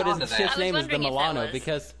even that's catch what on to his that. ship's name is, the wondering if that Milano, was-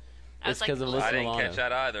 because it's like, because of Alyssa I didn't Milano. catch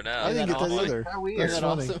that either. No. I didn't get that awesome? either. How weird. That's Isn't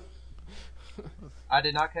that funny. awesome? I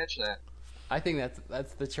did not catch that. I think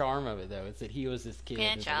that's the charm of it, though. It's that he was this kid.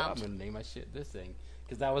 Yeah, and he's like, oh, I'm charmed. going to name my shit this thing.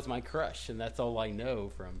 Because that was my crush, and that's all I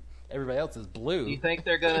know from everybody else is blue. Do you think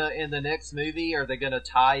they're gonna in the next movie? Are they gonna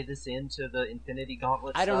tie this into the Infinity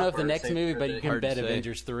Gauntlet? I don't know if stuff, the or next save it movie, for but the- you can Hard to bet say.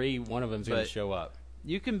 Avengers 3, one of them's going to But- show up.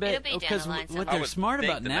 You can bet It'll be down because the line what somewhere. I they're would smart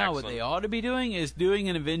think about the now, next what one- they ought to be doing is doing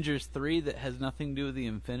an Avengers 3 that has nothing to do with the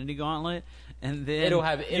Infinity Gauntlet, and then It'll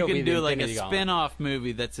you be can the do like a Infinity Gauntlet. spin-off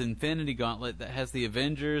movie that's Infinity Gauntlet that has the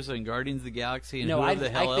Avengers and Guardians of the Galaxy and No, I whoever the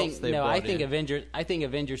hell else think they no, brought I think in.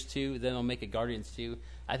 Avengers 2. Then they'll make a Guardians 2.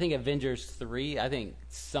 I think Avengers 3. I think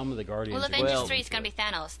some of the Guardians. Well, are Avengers Well, 3 is going to be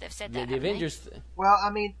Thanos. They've said that. the haven't they? Avengers. Well, I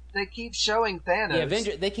mean, they keep showing Thanos. Yeah,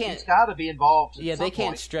 Avengers. They can't. He's got to be involved. At Yeah, some they can't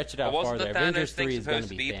point. stretch it But out wasn't farther. the Thanos Avengers thing 3 is going supposed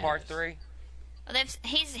to to be Thanos. part 3? Well,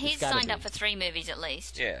 he's gotta signed be. up for 3 movies at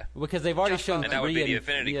least. Yeah. Because they've already Just shown and that would three. be the and-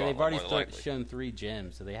 Infinity yeah, they've Gauntlet, already more than likely. shown 3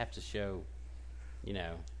 gems, so they have to show. You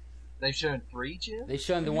know, They've shown 3 gems. they've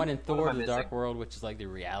shown the one in What Thor: am I The Dark missing? World, which is like the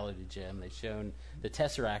reality gem. They've shown the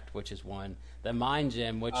Tesseract, which is 1. The Mind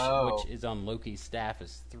Gem, which is on Loki's staff,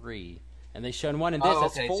 is 3. And they've shown one in this. Oh,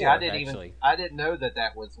 That's okay. 4. See, I didn't actually. even. I didn't know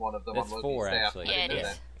that was one of them That's on Loki's 4, staff. actually. I Yeah, didn't it know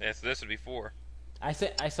is. that. Yeah, so this would be 4. I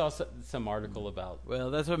saw some article about.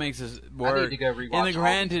 Well, that's what makes us I need work. to go rewatch In the all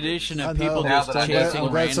grand these tradition movies. of I know. people Now just that I know, chasing I'm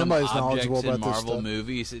glad random somebody's knowledgeable objects in about this Marvel stuff.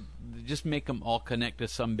 movies, just make them all connect to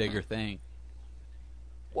some bigger thing.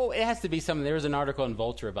 Well, it has to be something. There was an article in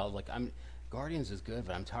Vulture about Guardians is good,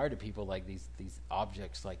 but I'm tired of people like these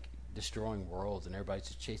objects like destroying worlds, and everybody's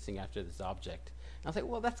just chasing after this object. And I was like,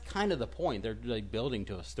 well, that's kind of the point. They're like building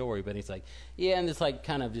to a story, but he's like, yeah, and it's like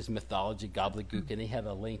kind of just mythology gobbledygook, and they have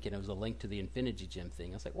a link, and it was a link to the Infinity Gem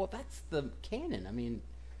thing. I was like, well, that's the canon. I mean,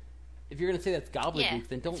 if you're going to say that's gobbledygook, Yeah,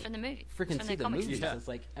 then don't it's from the movie. It's freaking from see the the comics. movies. Yeah. It's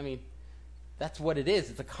like, I mean, that's what it is.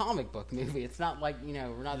 It's a comic book movie. It's not like,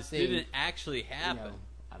 we're not This saying, didn't actually happen.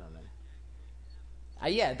 I don't know.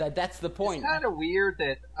 Yeah, that's the point. It's kind of weird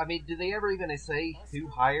that. I mean, do they ever even say who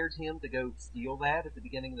hired him to go steal that at the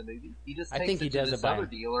beginning of the movie? He just I takes think it he to does this it by other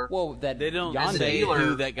dealer. Well, that They don't Yondu- say dealer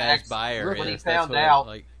who that guy's acts- buyer when he is. That's found what out-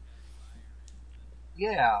 like.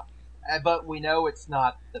 Yeah, but we know it's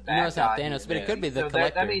not the bad know it's not guy. Thanos, but it Yeah. could be the so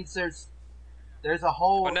collector. That means there's a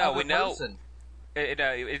whole Well, no, other we know- person.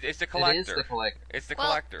 It's the collector. It is the collector. It's the Well,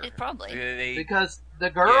 collector. it probably. Because the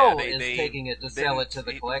girl Yeah, is taking it to sell it to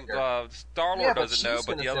the collector. Star-Lord Yeah, but doesn't she's know, but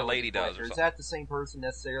gonna the other sell it to lady the does. collector. Or Is something. that the same person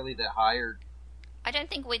necessarily that hired? I don't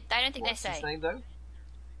think they What's say. his name though?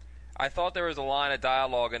 I thought there was a line of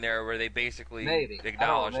dialogue in there where they basically Maybe. I don't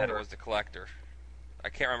acknowledged that it remember. was the collector. I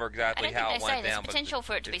can't remember I exactly don't how think it they say. went There's down. potential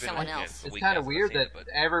for it to be it's been someone like- else. a It's week kind of after I've weird seen that it, but-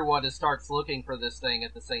 everyone just starts looking for this thing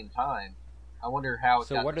at the same time. I wonder how. It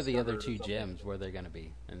So got what are the other discovered or 2 something. gems? Where they're going to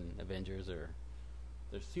be in Avengers? Or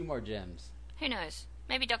there's 2 more gems. Who knows?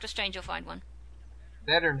 Maybe Doctor Strange will find one.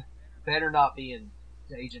 Better not be in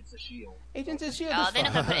Agents of Shield. Agents of Shield. Oh, is they're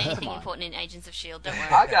not fine. going to put anything Come on. important in Agents of S.H.I.E.L.D., don't worry.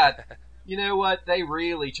 I got. You know what? They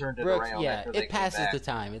really turned it Brooks, around. yeah, after they it passes came back. the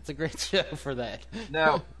time. It's a great show for that.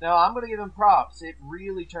 No, I'm going to give them props. It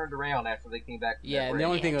really turned around after they came back. From Yeah, that and the break.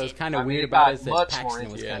 only thing that was kind of I mean, weird it about got it is that much more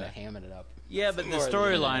Paxton was interesting. kind of hamming it up. Yeah, but the More than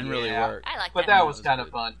storyline really Yeah. worked. I like But that. that was kind of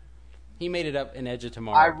fun. He made it up in Edge of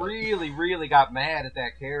Tomorrow. I but- really got mad at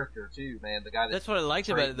that character too, man. The guy That's what I liked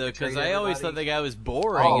about it, though, because betrayed I always everybody. thought the guy was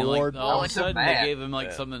boring. Oh, and, like, Lord. all I of a was so sudden, they mad. gave him like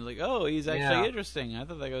Yeah. something like, "Oh, he's actually Yeah. interesting." I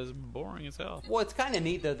thought that guy was boring as hell. Well, it's kind of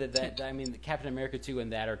neat though that I mean, the Captain America 2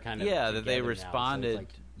 and that are kind of Yeah, that they together now, so it's responded. like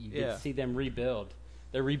you Yeah. get to see them rebuild.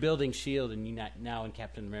 They're rebuilding Shield, and now in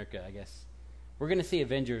Captain America, I guess we're going to see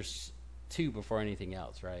Avengers 2 before anything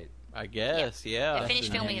else, right? I guess, yeah. They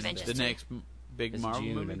finished the filming next- Avengers The 2. next big It's Marvel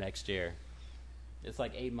June movie. of next year. It's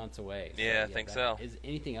like 8 months away. Yeah, I think so. Is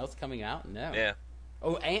anything else coming out? No. Yeah.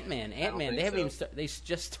 Oh, Ant-Man. Ant-Man. think They haven't so. even they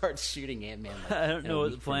just started shooting Ant-Man. Like, I don't in a know what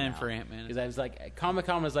week the from plan now. for Ant-Man is. Because I was like,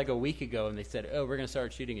 Comic-Con was like a week ago, and they said, oh, we're going to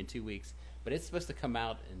start shooting in 2 weeks. But it's supposed to come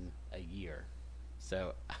out in a year.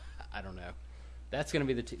 So, I don't know. That's going to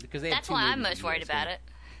be the two. Because That's why I'm most worried about it.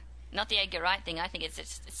 Not the Edgar Wright thing. I think it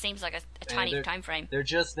seems like a tiny they're- time frame. They're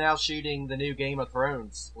just now shooting the new Game of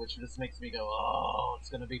Thrones, which just makes me go, "Oh, it's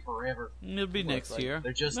going to be forever." It'll be next like year.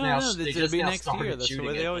 they're just no, now- No, they it'll just be now next year. started That's the way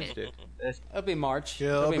shooting they it. always do. It'll be March. Yeah,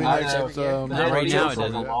 It'll it'll be be March next every year. month, But Not they right waited now, for it a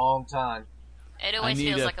doesn't. long time. It always I need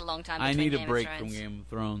feels a- like a long time I between need a Game break of from Thrones. Game of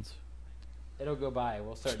Thrones. It'll go by.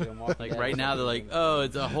 We'll start doing Walking Dead. Right now, they're like, oh,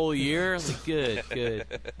 it's a whole year? Like, good.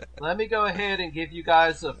 Let me go ahead and give you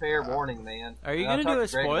guys a fair warning, man. Are you going to do a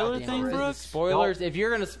spoiler thing, Brooks? Spoilers? If you're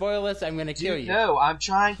going to spoil us, I'm going to kill you. No, I'm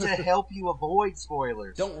trying to help you avoid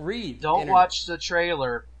spoilers. Don't read. Don't watch the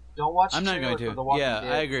trailer. Don't watch the trailer. I'm not going to. For the Walking Dead.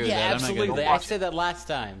 I agree with that. Absolutely. I said that last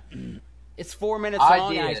time. It's 4 minutes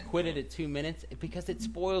long, and I quit it at 2 minutes because it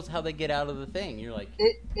spoils how they get out of the thing. You're like,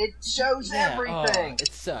 it shows everything.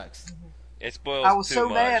 It sucks. It spoils. I was too so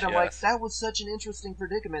much, mad. I'm yes. like, that was such an interesting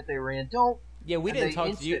predicament they were in. We didn't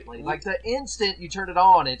talk to you. Like the instant you turn it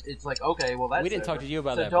on, it's like, okay, well that's. We didn't talk to you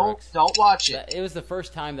about that. Don't watch it. It was the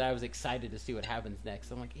first time that I was excited to see what happens next.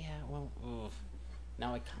 I'm like, yeah, well,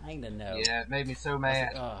 now I kind of know. Yeah, it made me so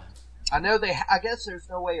mad. Like, I know I guess there's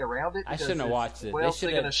no way around it. I shouldn't have watched it. What else are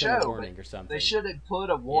they going to show? A warning or something. They should have put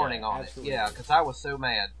a warning on absolutely. it. Yeah, because I was so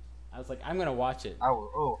mad. I was like, I'm going to watch it.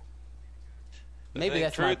 Maybe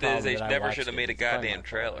that's my problem. They never should have made a goddamn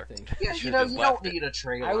trailer. Yeah, you don't need a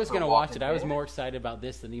trailer. I was going to watch it. I was more excited about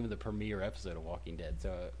this than even the premiere episode of Walking Dead.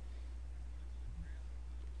 So.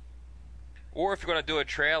 Or if you're going to do a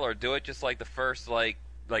trailer, do it just like the first like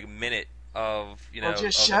minute of or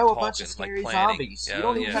just show a bunch of scary zombies. You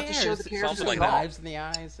don't even have to show the characters like knives in the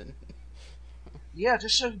eyes and. Yeah,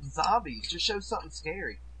 just show zombies. Just show something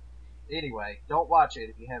scary. Anyway, don't watch it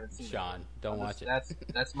if you haven't seen it. Sean, don't watch it.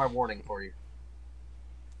 That's my warning for you.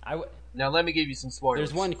 Now let me give you some spoilers.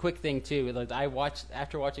 There's one quick thing too. Like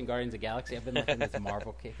after watching Guardians of the Galaxy, I've been looking at the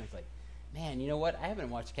Marvel kick, and it's like, man, you know what? I haven't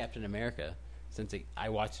watched Captain America since I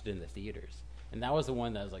watched it in the theaters, and that was the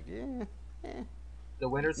one that I was like, The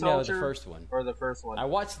Winter Soldier? No, the first one. Or the first one? I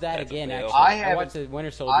watched that again, actually. I watched the Winter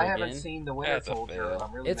Soldier again. I haven't seen the Winter Soldier.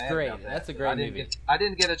 I'm really mad great. About that. That's a great movie. I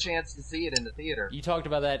didn't get a chance to see it in the theater. You talked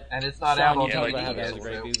about that. And it's not out on TV. You talked about how that was a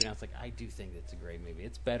great so. movie, and I was like, I do think it's a great movie.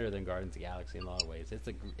 It's better than Guardians of the Galaxy in a lot of ways. It's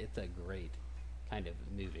a great kind of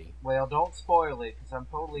movie. Well, don't spoil it, because I'm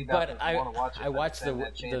totally about to want to watch it. I watched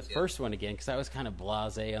the first one again, because I was kind of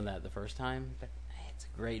blasé on that the first time. But it's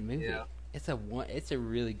a great movie. Yeah. It's a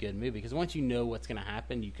really good movie because once you know what's going to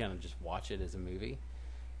happen, you kind of just watch it as a movie.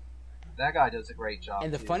 That guy does a great job.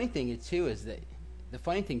 And the funny thing is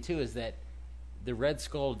that the Red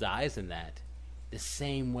Skull dies in that the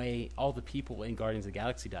same way all the people in Guardians of the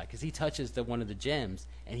Galaxy die, because he touches one of the gems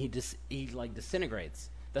and he disintegrates.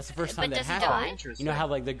 That's the first time that happened. Die? You know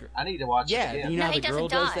how I need to watch it again. Yeah, you know how the girl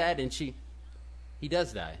does that, and he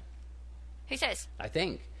does die. Who says? I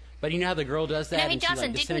think. But you know how the girl does that? No, he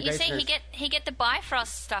doesn't. Didn't you say he get the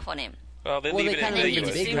Bifrost stuff on him? Well, they leave it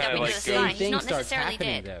ambiguous. He's not necessarily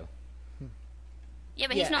dead. Though. Yeah,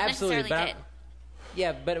 but he's not necessarily dead.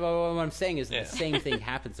 Yeah, but what I'm saying is the same thing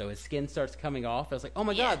happens, though. His skin starts coming off. I was like, oh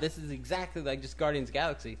my god, this is exactly like just Guardians of the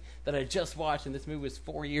Galaxy that I just watched, and this movie was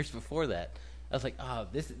 4 years before that. I was like, oh,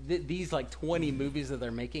 these like 20 movies that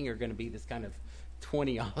they're making are going to be this kind of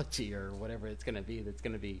 20ology or whatever it's going to be. That's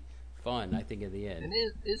going to be fun, I think, in the end. And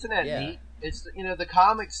isn't that neat? It's the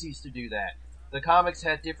comics used to do that. The comics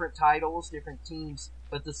had different titles, different teams,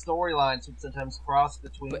 but the storylines would sometimes cross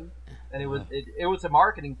between, and it was a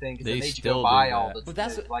marketing thing because it made you go buy all the. But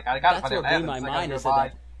that's like I got what blew my mind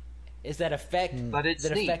is that effect. But it's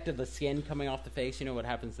that neat. effect of the skin coming off the face. You know what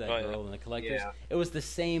happens to that girl in the collectors? Yeah. It was the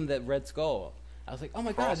same that Red Skull. I was like, oh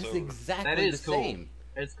my god, this is exactly the same.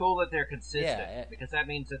 It's cool that they're consistent because that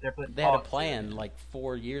means that they're putting. They had a plan like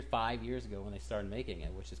 5 years ago when they started making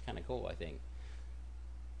it, which is kind of cool. I think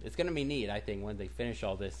it's going to be neat. I think when they finish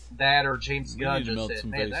all this. That or James Gunn just said,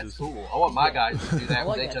 "Man, that's cool. I want my guys to do that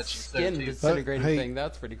when they touch skin disintegrating thing.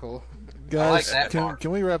 That's pretty cool." Guys, I like that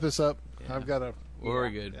can we wrap this up? Yeah. I've got to. We're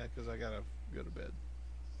good. Yeah, because I got to go to bed.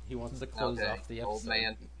 He wants to close off the episode. Old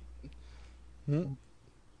man.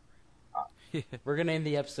 We're going to end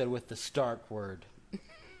the episode with the Stark word.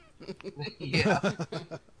 Yeah.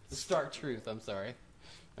 The stark truth. I'm sorry,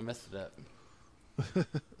 I messed it up.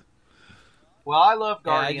 Well, I love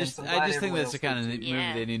Guardians. I just think that's the kind of movie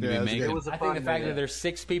they need to be making. I think the fact that there's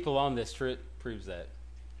 6 people on this trip proves that.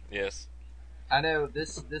 Yes. I know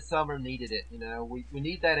this summer needed it. You know, we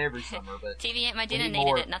need that every summer. But TV Ain't My Dinner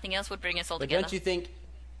needed it. Nothing else would bring us all together. But don't you think,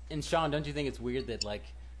 and Sean, don't you think it's weird that like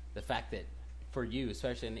the fact that for you,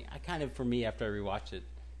 especially, and I kind of for me after I rewatched it.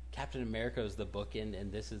 Captain America is the bookend,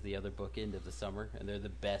 and this is the other bookend of the summer, and they're the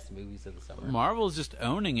best movies of the summer. Marvel's just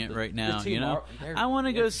owning it right now. You know, I want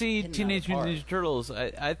to go see Teenage Mutant Ninja Turtles.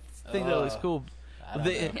 I think that looks cool.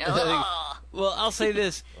 Well, I'll say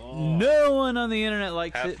this: no one on the internet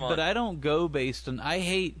likes it, but I don't go based on.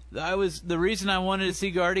 The reason I wanted to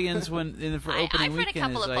see Guardians for opening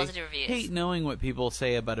weekend is I hate knowing what people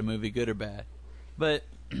say about a movie, good or bad. But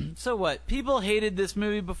so what? People hated this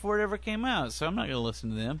movie before it ever came out, so I'm not going to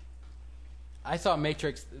listen to them. I saw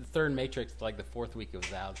Matrix, the third Matrix, like the fourth week it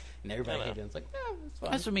was out, and everybody hated it. It's like, it's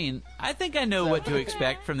fine. That's what I mean. I think I know what to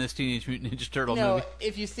expect from this Teenage Mutant Ninja Turtle movie.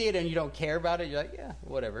 If you see it and you don't care about it, you're like, yeah,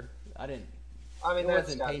 whatever. I mean,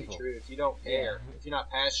 that's gotta be true. If you don't care, if you're not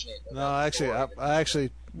passionate. No, actually, I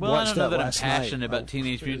actually. Well, I don't know that I'm passionate night. about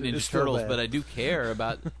Teenage Mutant Ninja Turtles, but I do care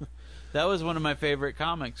about. That was one of my favorite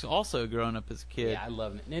comics, also growing up as a kid. Yeah, I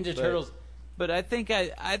love it. Ninja Turtles. But I think I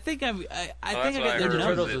got their Ninja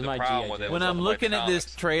Turtles number. is my G.I. When I'm looking at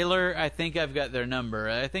this trailer, I think I've got their number.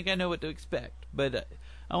 I think I know what to expect, but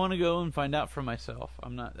I want to go and find out for myself.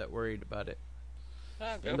 I'm not that worried about it.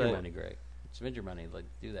 Avenger money, Greg. It's Avenger money. Like,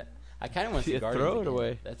 do that. I kind of want to see Guardians throw it again.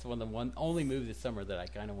 away. That's only movie this summer that I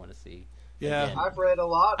kind of want to see. Yeah, again. I've read a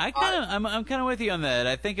lot. I'm kind of with you on that.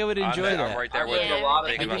 I think I would enjoy that. I'm right there I've with read you. a lot of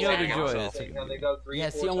I think I would enjoy it. They go 3 Yeah, or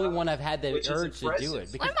it's 4 the only times, one I've had the which is urge to do impressive.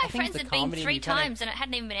 it. Because One of my I think friends the had been comedy 3 and you kinda- times, and it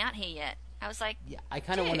hadn't even been out here yet. I was like, Yeah, I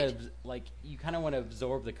kind of want to you kind of want to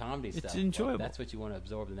absorb the comedy It's stuff. enjoyable. Like, that's what you want to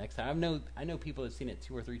absorb the next time. I know people have seen it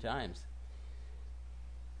 2 or 3 times.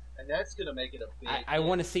 And that's going to make it a big. I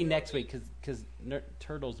want to see next week because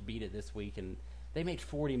Turtles beat it this week, and they made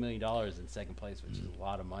 $40 million in second place, which is a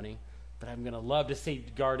lot of money. But I'm gonna love to see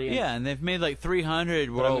Guardians. Yeah, and they've made like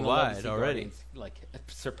 300 worldwide already. Guardians, like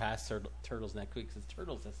surpass Turtles next week because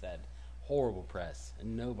Turtles has had horrible press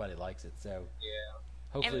and nobody likes it. So Yeah.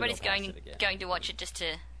 hopefully everybody's they'll pass it again. going to watch it just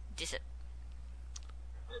to diss it.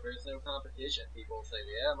 If there's no competition, people say,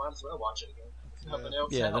 "Yeah, might as well watch it again." There's nothing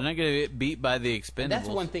else. Yeah, out. they're not going to get beat by the Expendables. And that's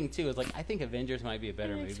one thing too. Is like I think Avengers might be a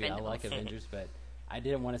better movie. I like Avengers, but I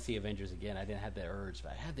didn't want to see Avengers again. I didn't have the urge,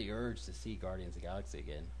 but I had the urge to see Guardians of the Galaxy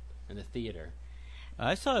again in the theater.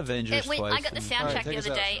 I saw Avengers twice. I got the soundtrack Alright, the take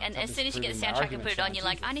other us day, out. and as soon as you get the soundtrack and put it on, you're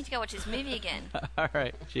like, I need to go watch this movie again. All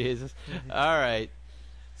right, Jesus. All right.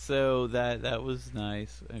 So that was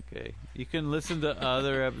nice. Okay. You can listen to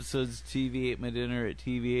other episodes of TV Ate My Dinner at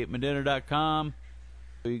tv8mydinner.com.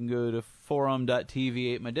 You can go to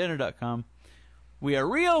forum.tv8mydinner.com. We are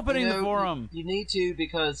reopening the forum. You need to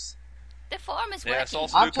because The forum is working.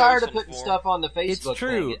 I'm tired of putting stuff on the Facebook. It's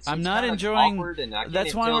true. Thing. I'm not enjoying. Awkward and I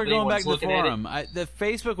That's can't why tell we're if going back anyone's to the looking forum. at it. The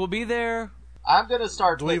Facebook will be there. I'm gonna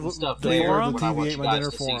start putting stuff there. forum? When I want you guys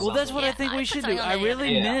to see Well, that's what I Yeah, think I we put should do. something on I there.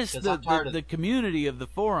 really Yeah, miss 'cause I'm tired of the community of the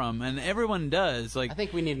forum, and everyone does. Like I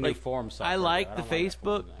think we need a new forum software. I like the don't like that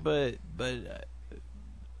Facebook, forum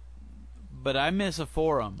but I miss a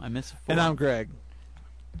forum. I miss a forum. And I'm Greg.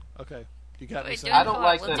 Okay, you got me. We're Sam? doing I don't forum.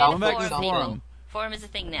 like We'll that. do I'll Going back to the forum, forum. people. Forum is a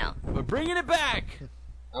thing now. We're bringing it back.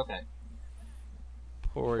 Okay.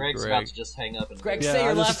 Poor Greg's Greg. about to just hang up and Greg, Yeah, say your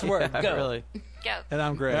I last just- word. Yeah, Go. really. Go. And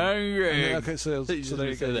I'm Greg. I'm Greg. Okay, so there you go.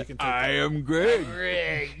 You can take I am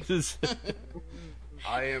Greg. Just-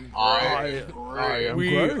 I am I am we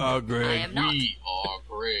Greg. are I Greg. am not. We are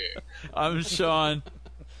Greg. I'm Sean.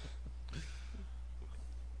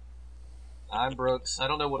 I'm Brooks. I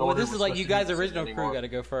don't know what Well, order this we're is like supposed you to do guys' this in original crew anymore. got to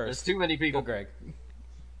go first. There's too many Go, people. Greg.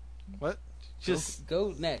 What? Just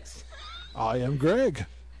Go next. I am Greg.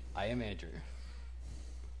 I am Andrew.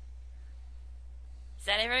 Is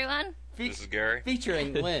that everyone? This is Gary.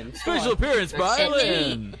 Featuring Lynn. special appearance by And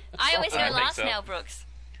Lynn. me. I always go I think last so. now, Brooks.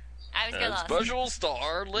 I always go And last. special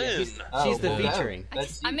star Lynn. She's the well, featuring.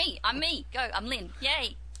 That's I'm me. I'm me. Go. I'm Lynn.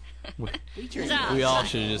 Yay. Featuring. Huzzah. We all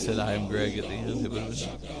should have just said I am Greg at the end. It would've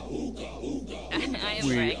been, I am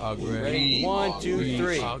we Greg. are Greg. Ready? 1, 2,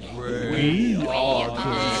 3. Are Greg. We are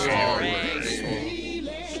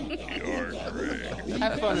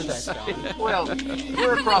Have fun with that, Sean. well,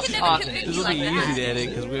 we're across the continent. This will be Like that. easy to edit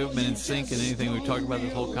because we haven't been in sync in anything we've talked about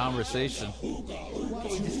this whole conversation.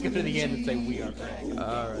 We just go to the end and say we are Greg.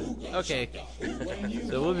 Alright. Okay.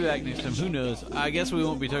 So we'll be back next time. Who knows? I guess we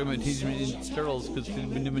won't be talking about Teenage Mutant Ninja Turtles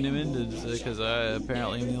because I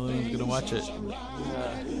apparently am the only one who's going to watch it.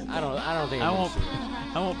 I don't think I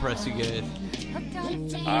won't press you guys.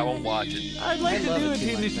 I won't watch it. I'd like to love do it a too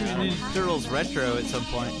Teenage much, man. Mutant Ninja Turtles retro at some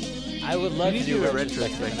point. I would love We to need to do do a a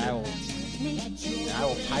retrospective, retrospective. and I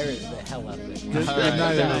will pirate the hell out of it. Good All right.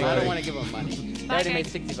 night, So, I everybody. don't want to give them money. They already made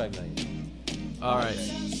 $65 million. Alright.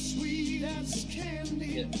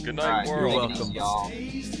 Good night, All right, You're world. welcome. y'all.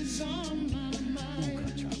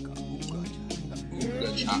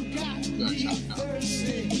 Good shot. Good shot.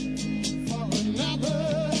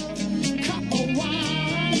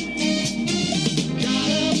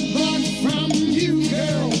 From you,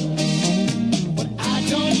 girl, but I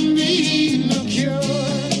don't need no cure.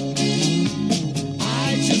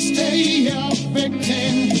 I just stay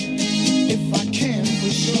affecting if I can for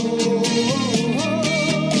sure.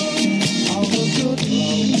 All the good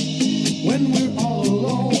love when we're all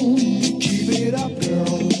alone. Keep it up,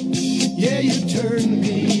 girl. Yeah, you turn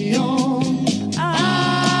me on. I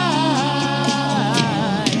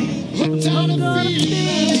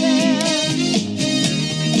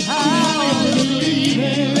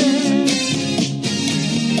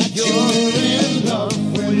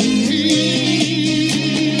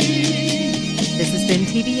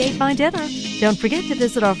TV8MyDinner. Don't forget to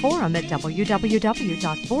visit our forum at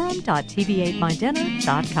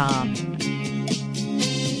www.forum.tv8MyDinner.com.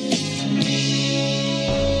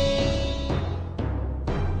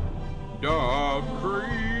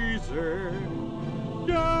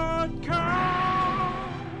 DogCrazy.com.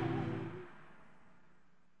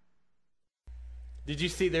 Did you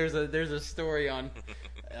see? There's a story on.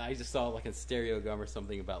 I just saw like in Stereo Gum or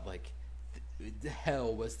something about like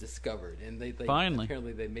hell was discovered, and they finally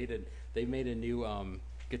apparently they made a new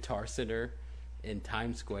Guitar Center in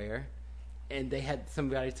Times Square, and they had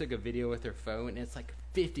somebody took a video with their phone, and it's like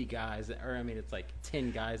 50 guys, or I mean it's like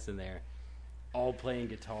 10 guys in there, all playing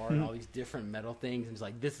guitar and all these different metal things, and it's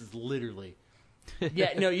like this is literally.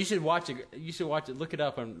 Yeah, no, you should watch it. You should watch it. Look it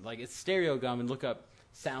up on like it's Stereo Gum and look up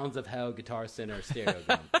Sounds of Hell Guitar Center Stereo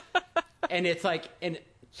Gum, and it's like and.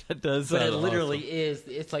 That does but it literally awesome. is.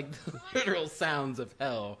 It's like the literal sounds of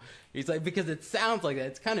hell. He's like, because it sounds like that.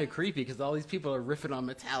 It's kind of creepy because all these people are riffing on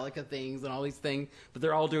Metallica things and all these things, but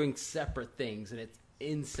they're all doing separate things, and it's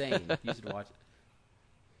insane. You should watch it.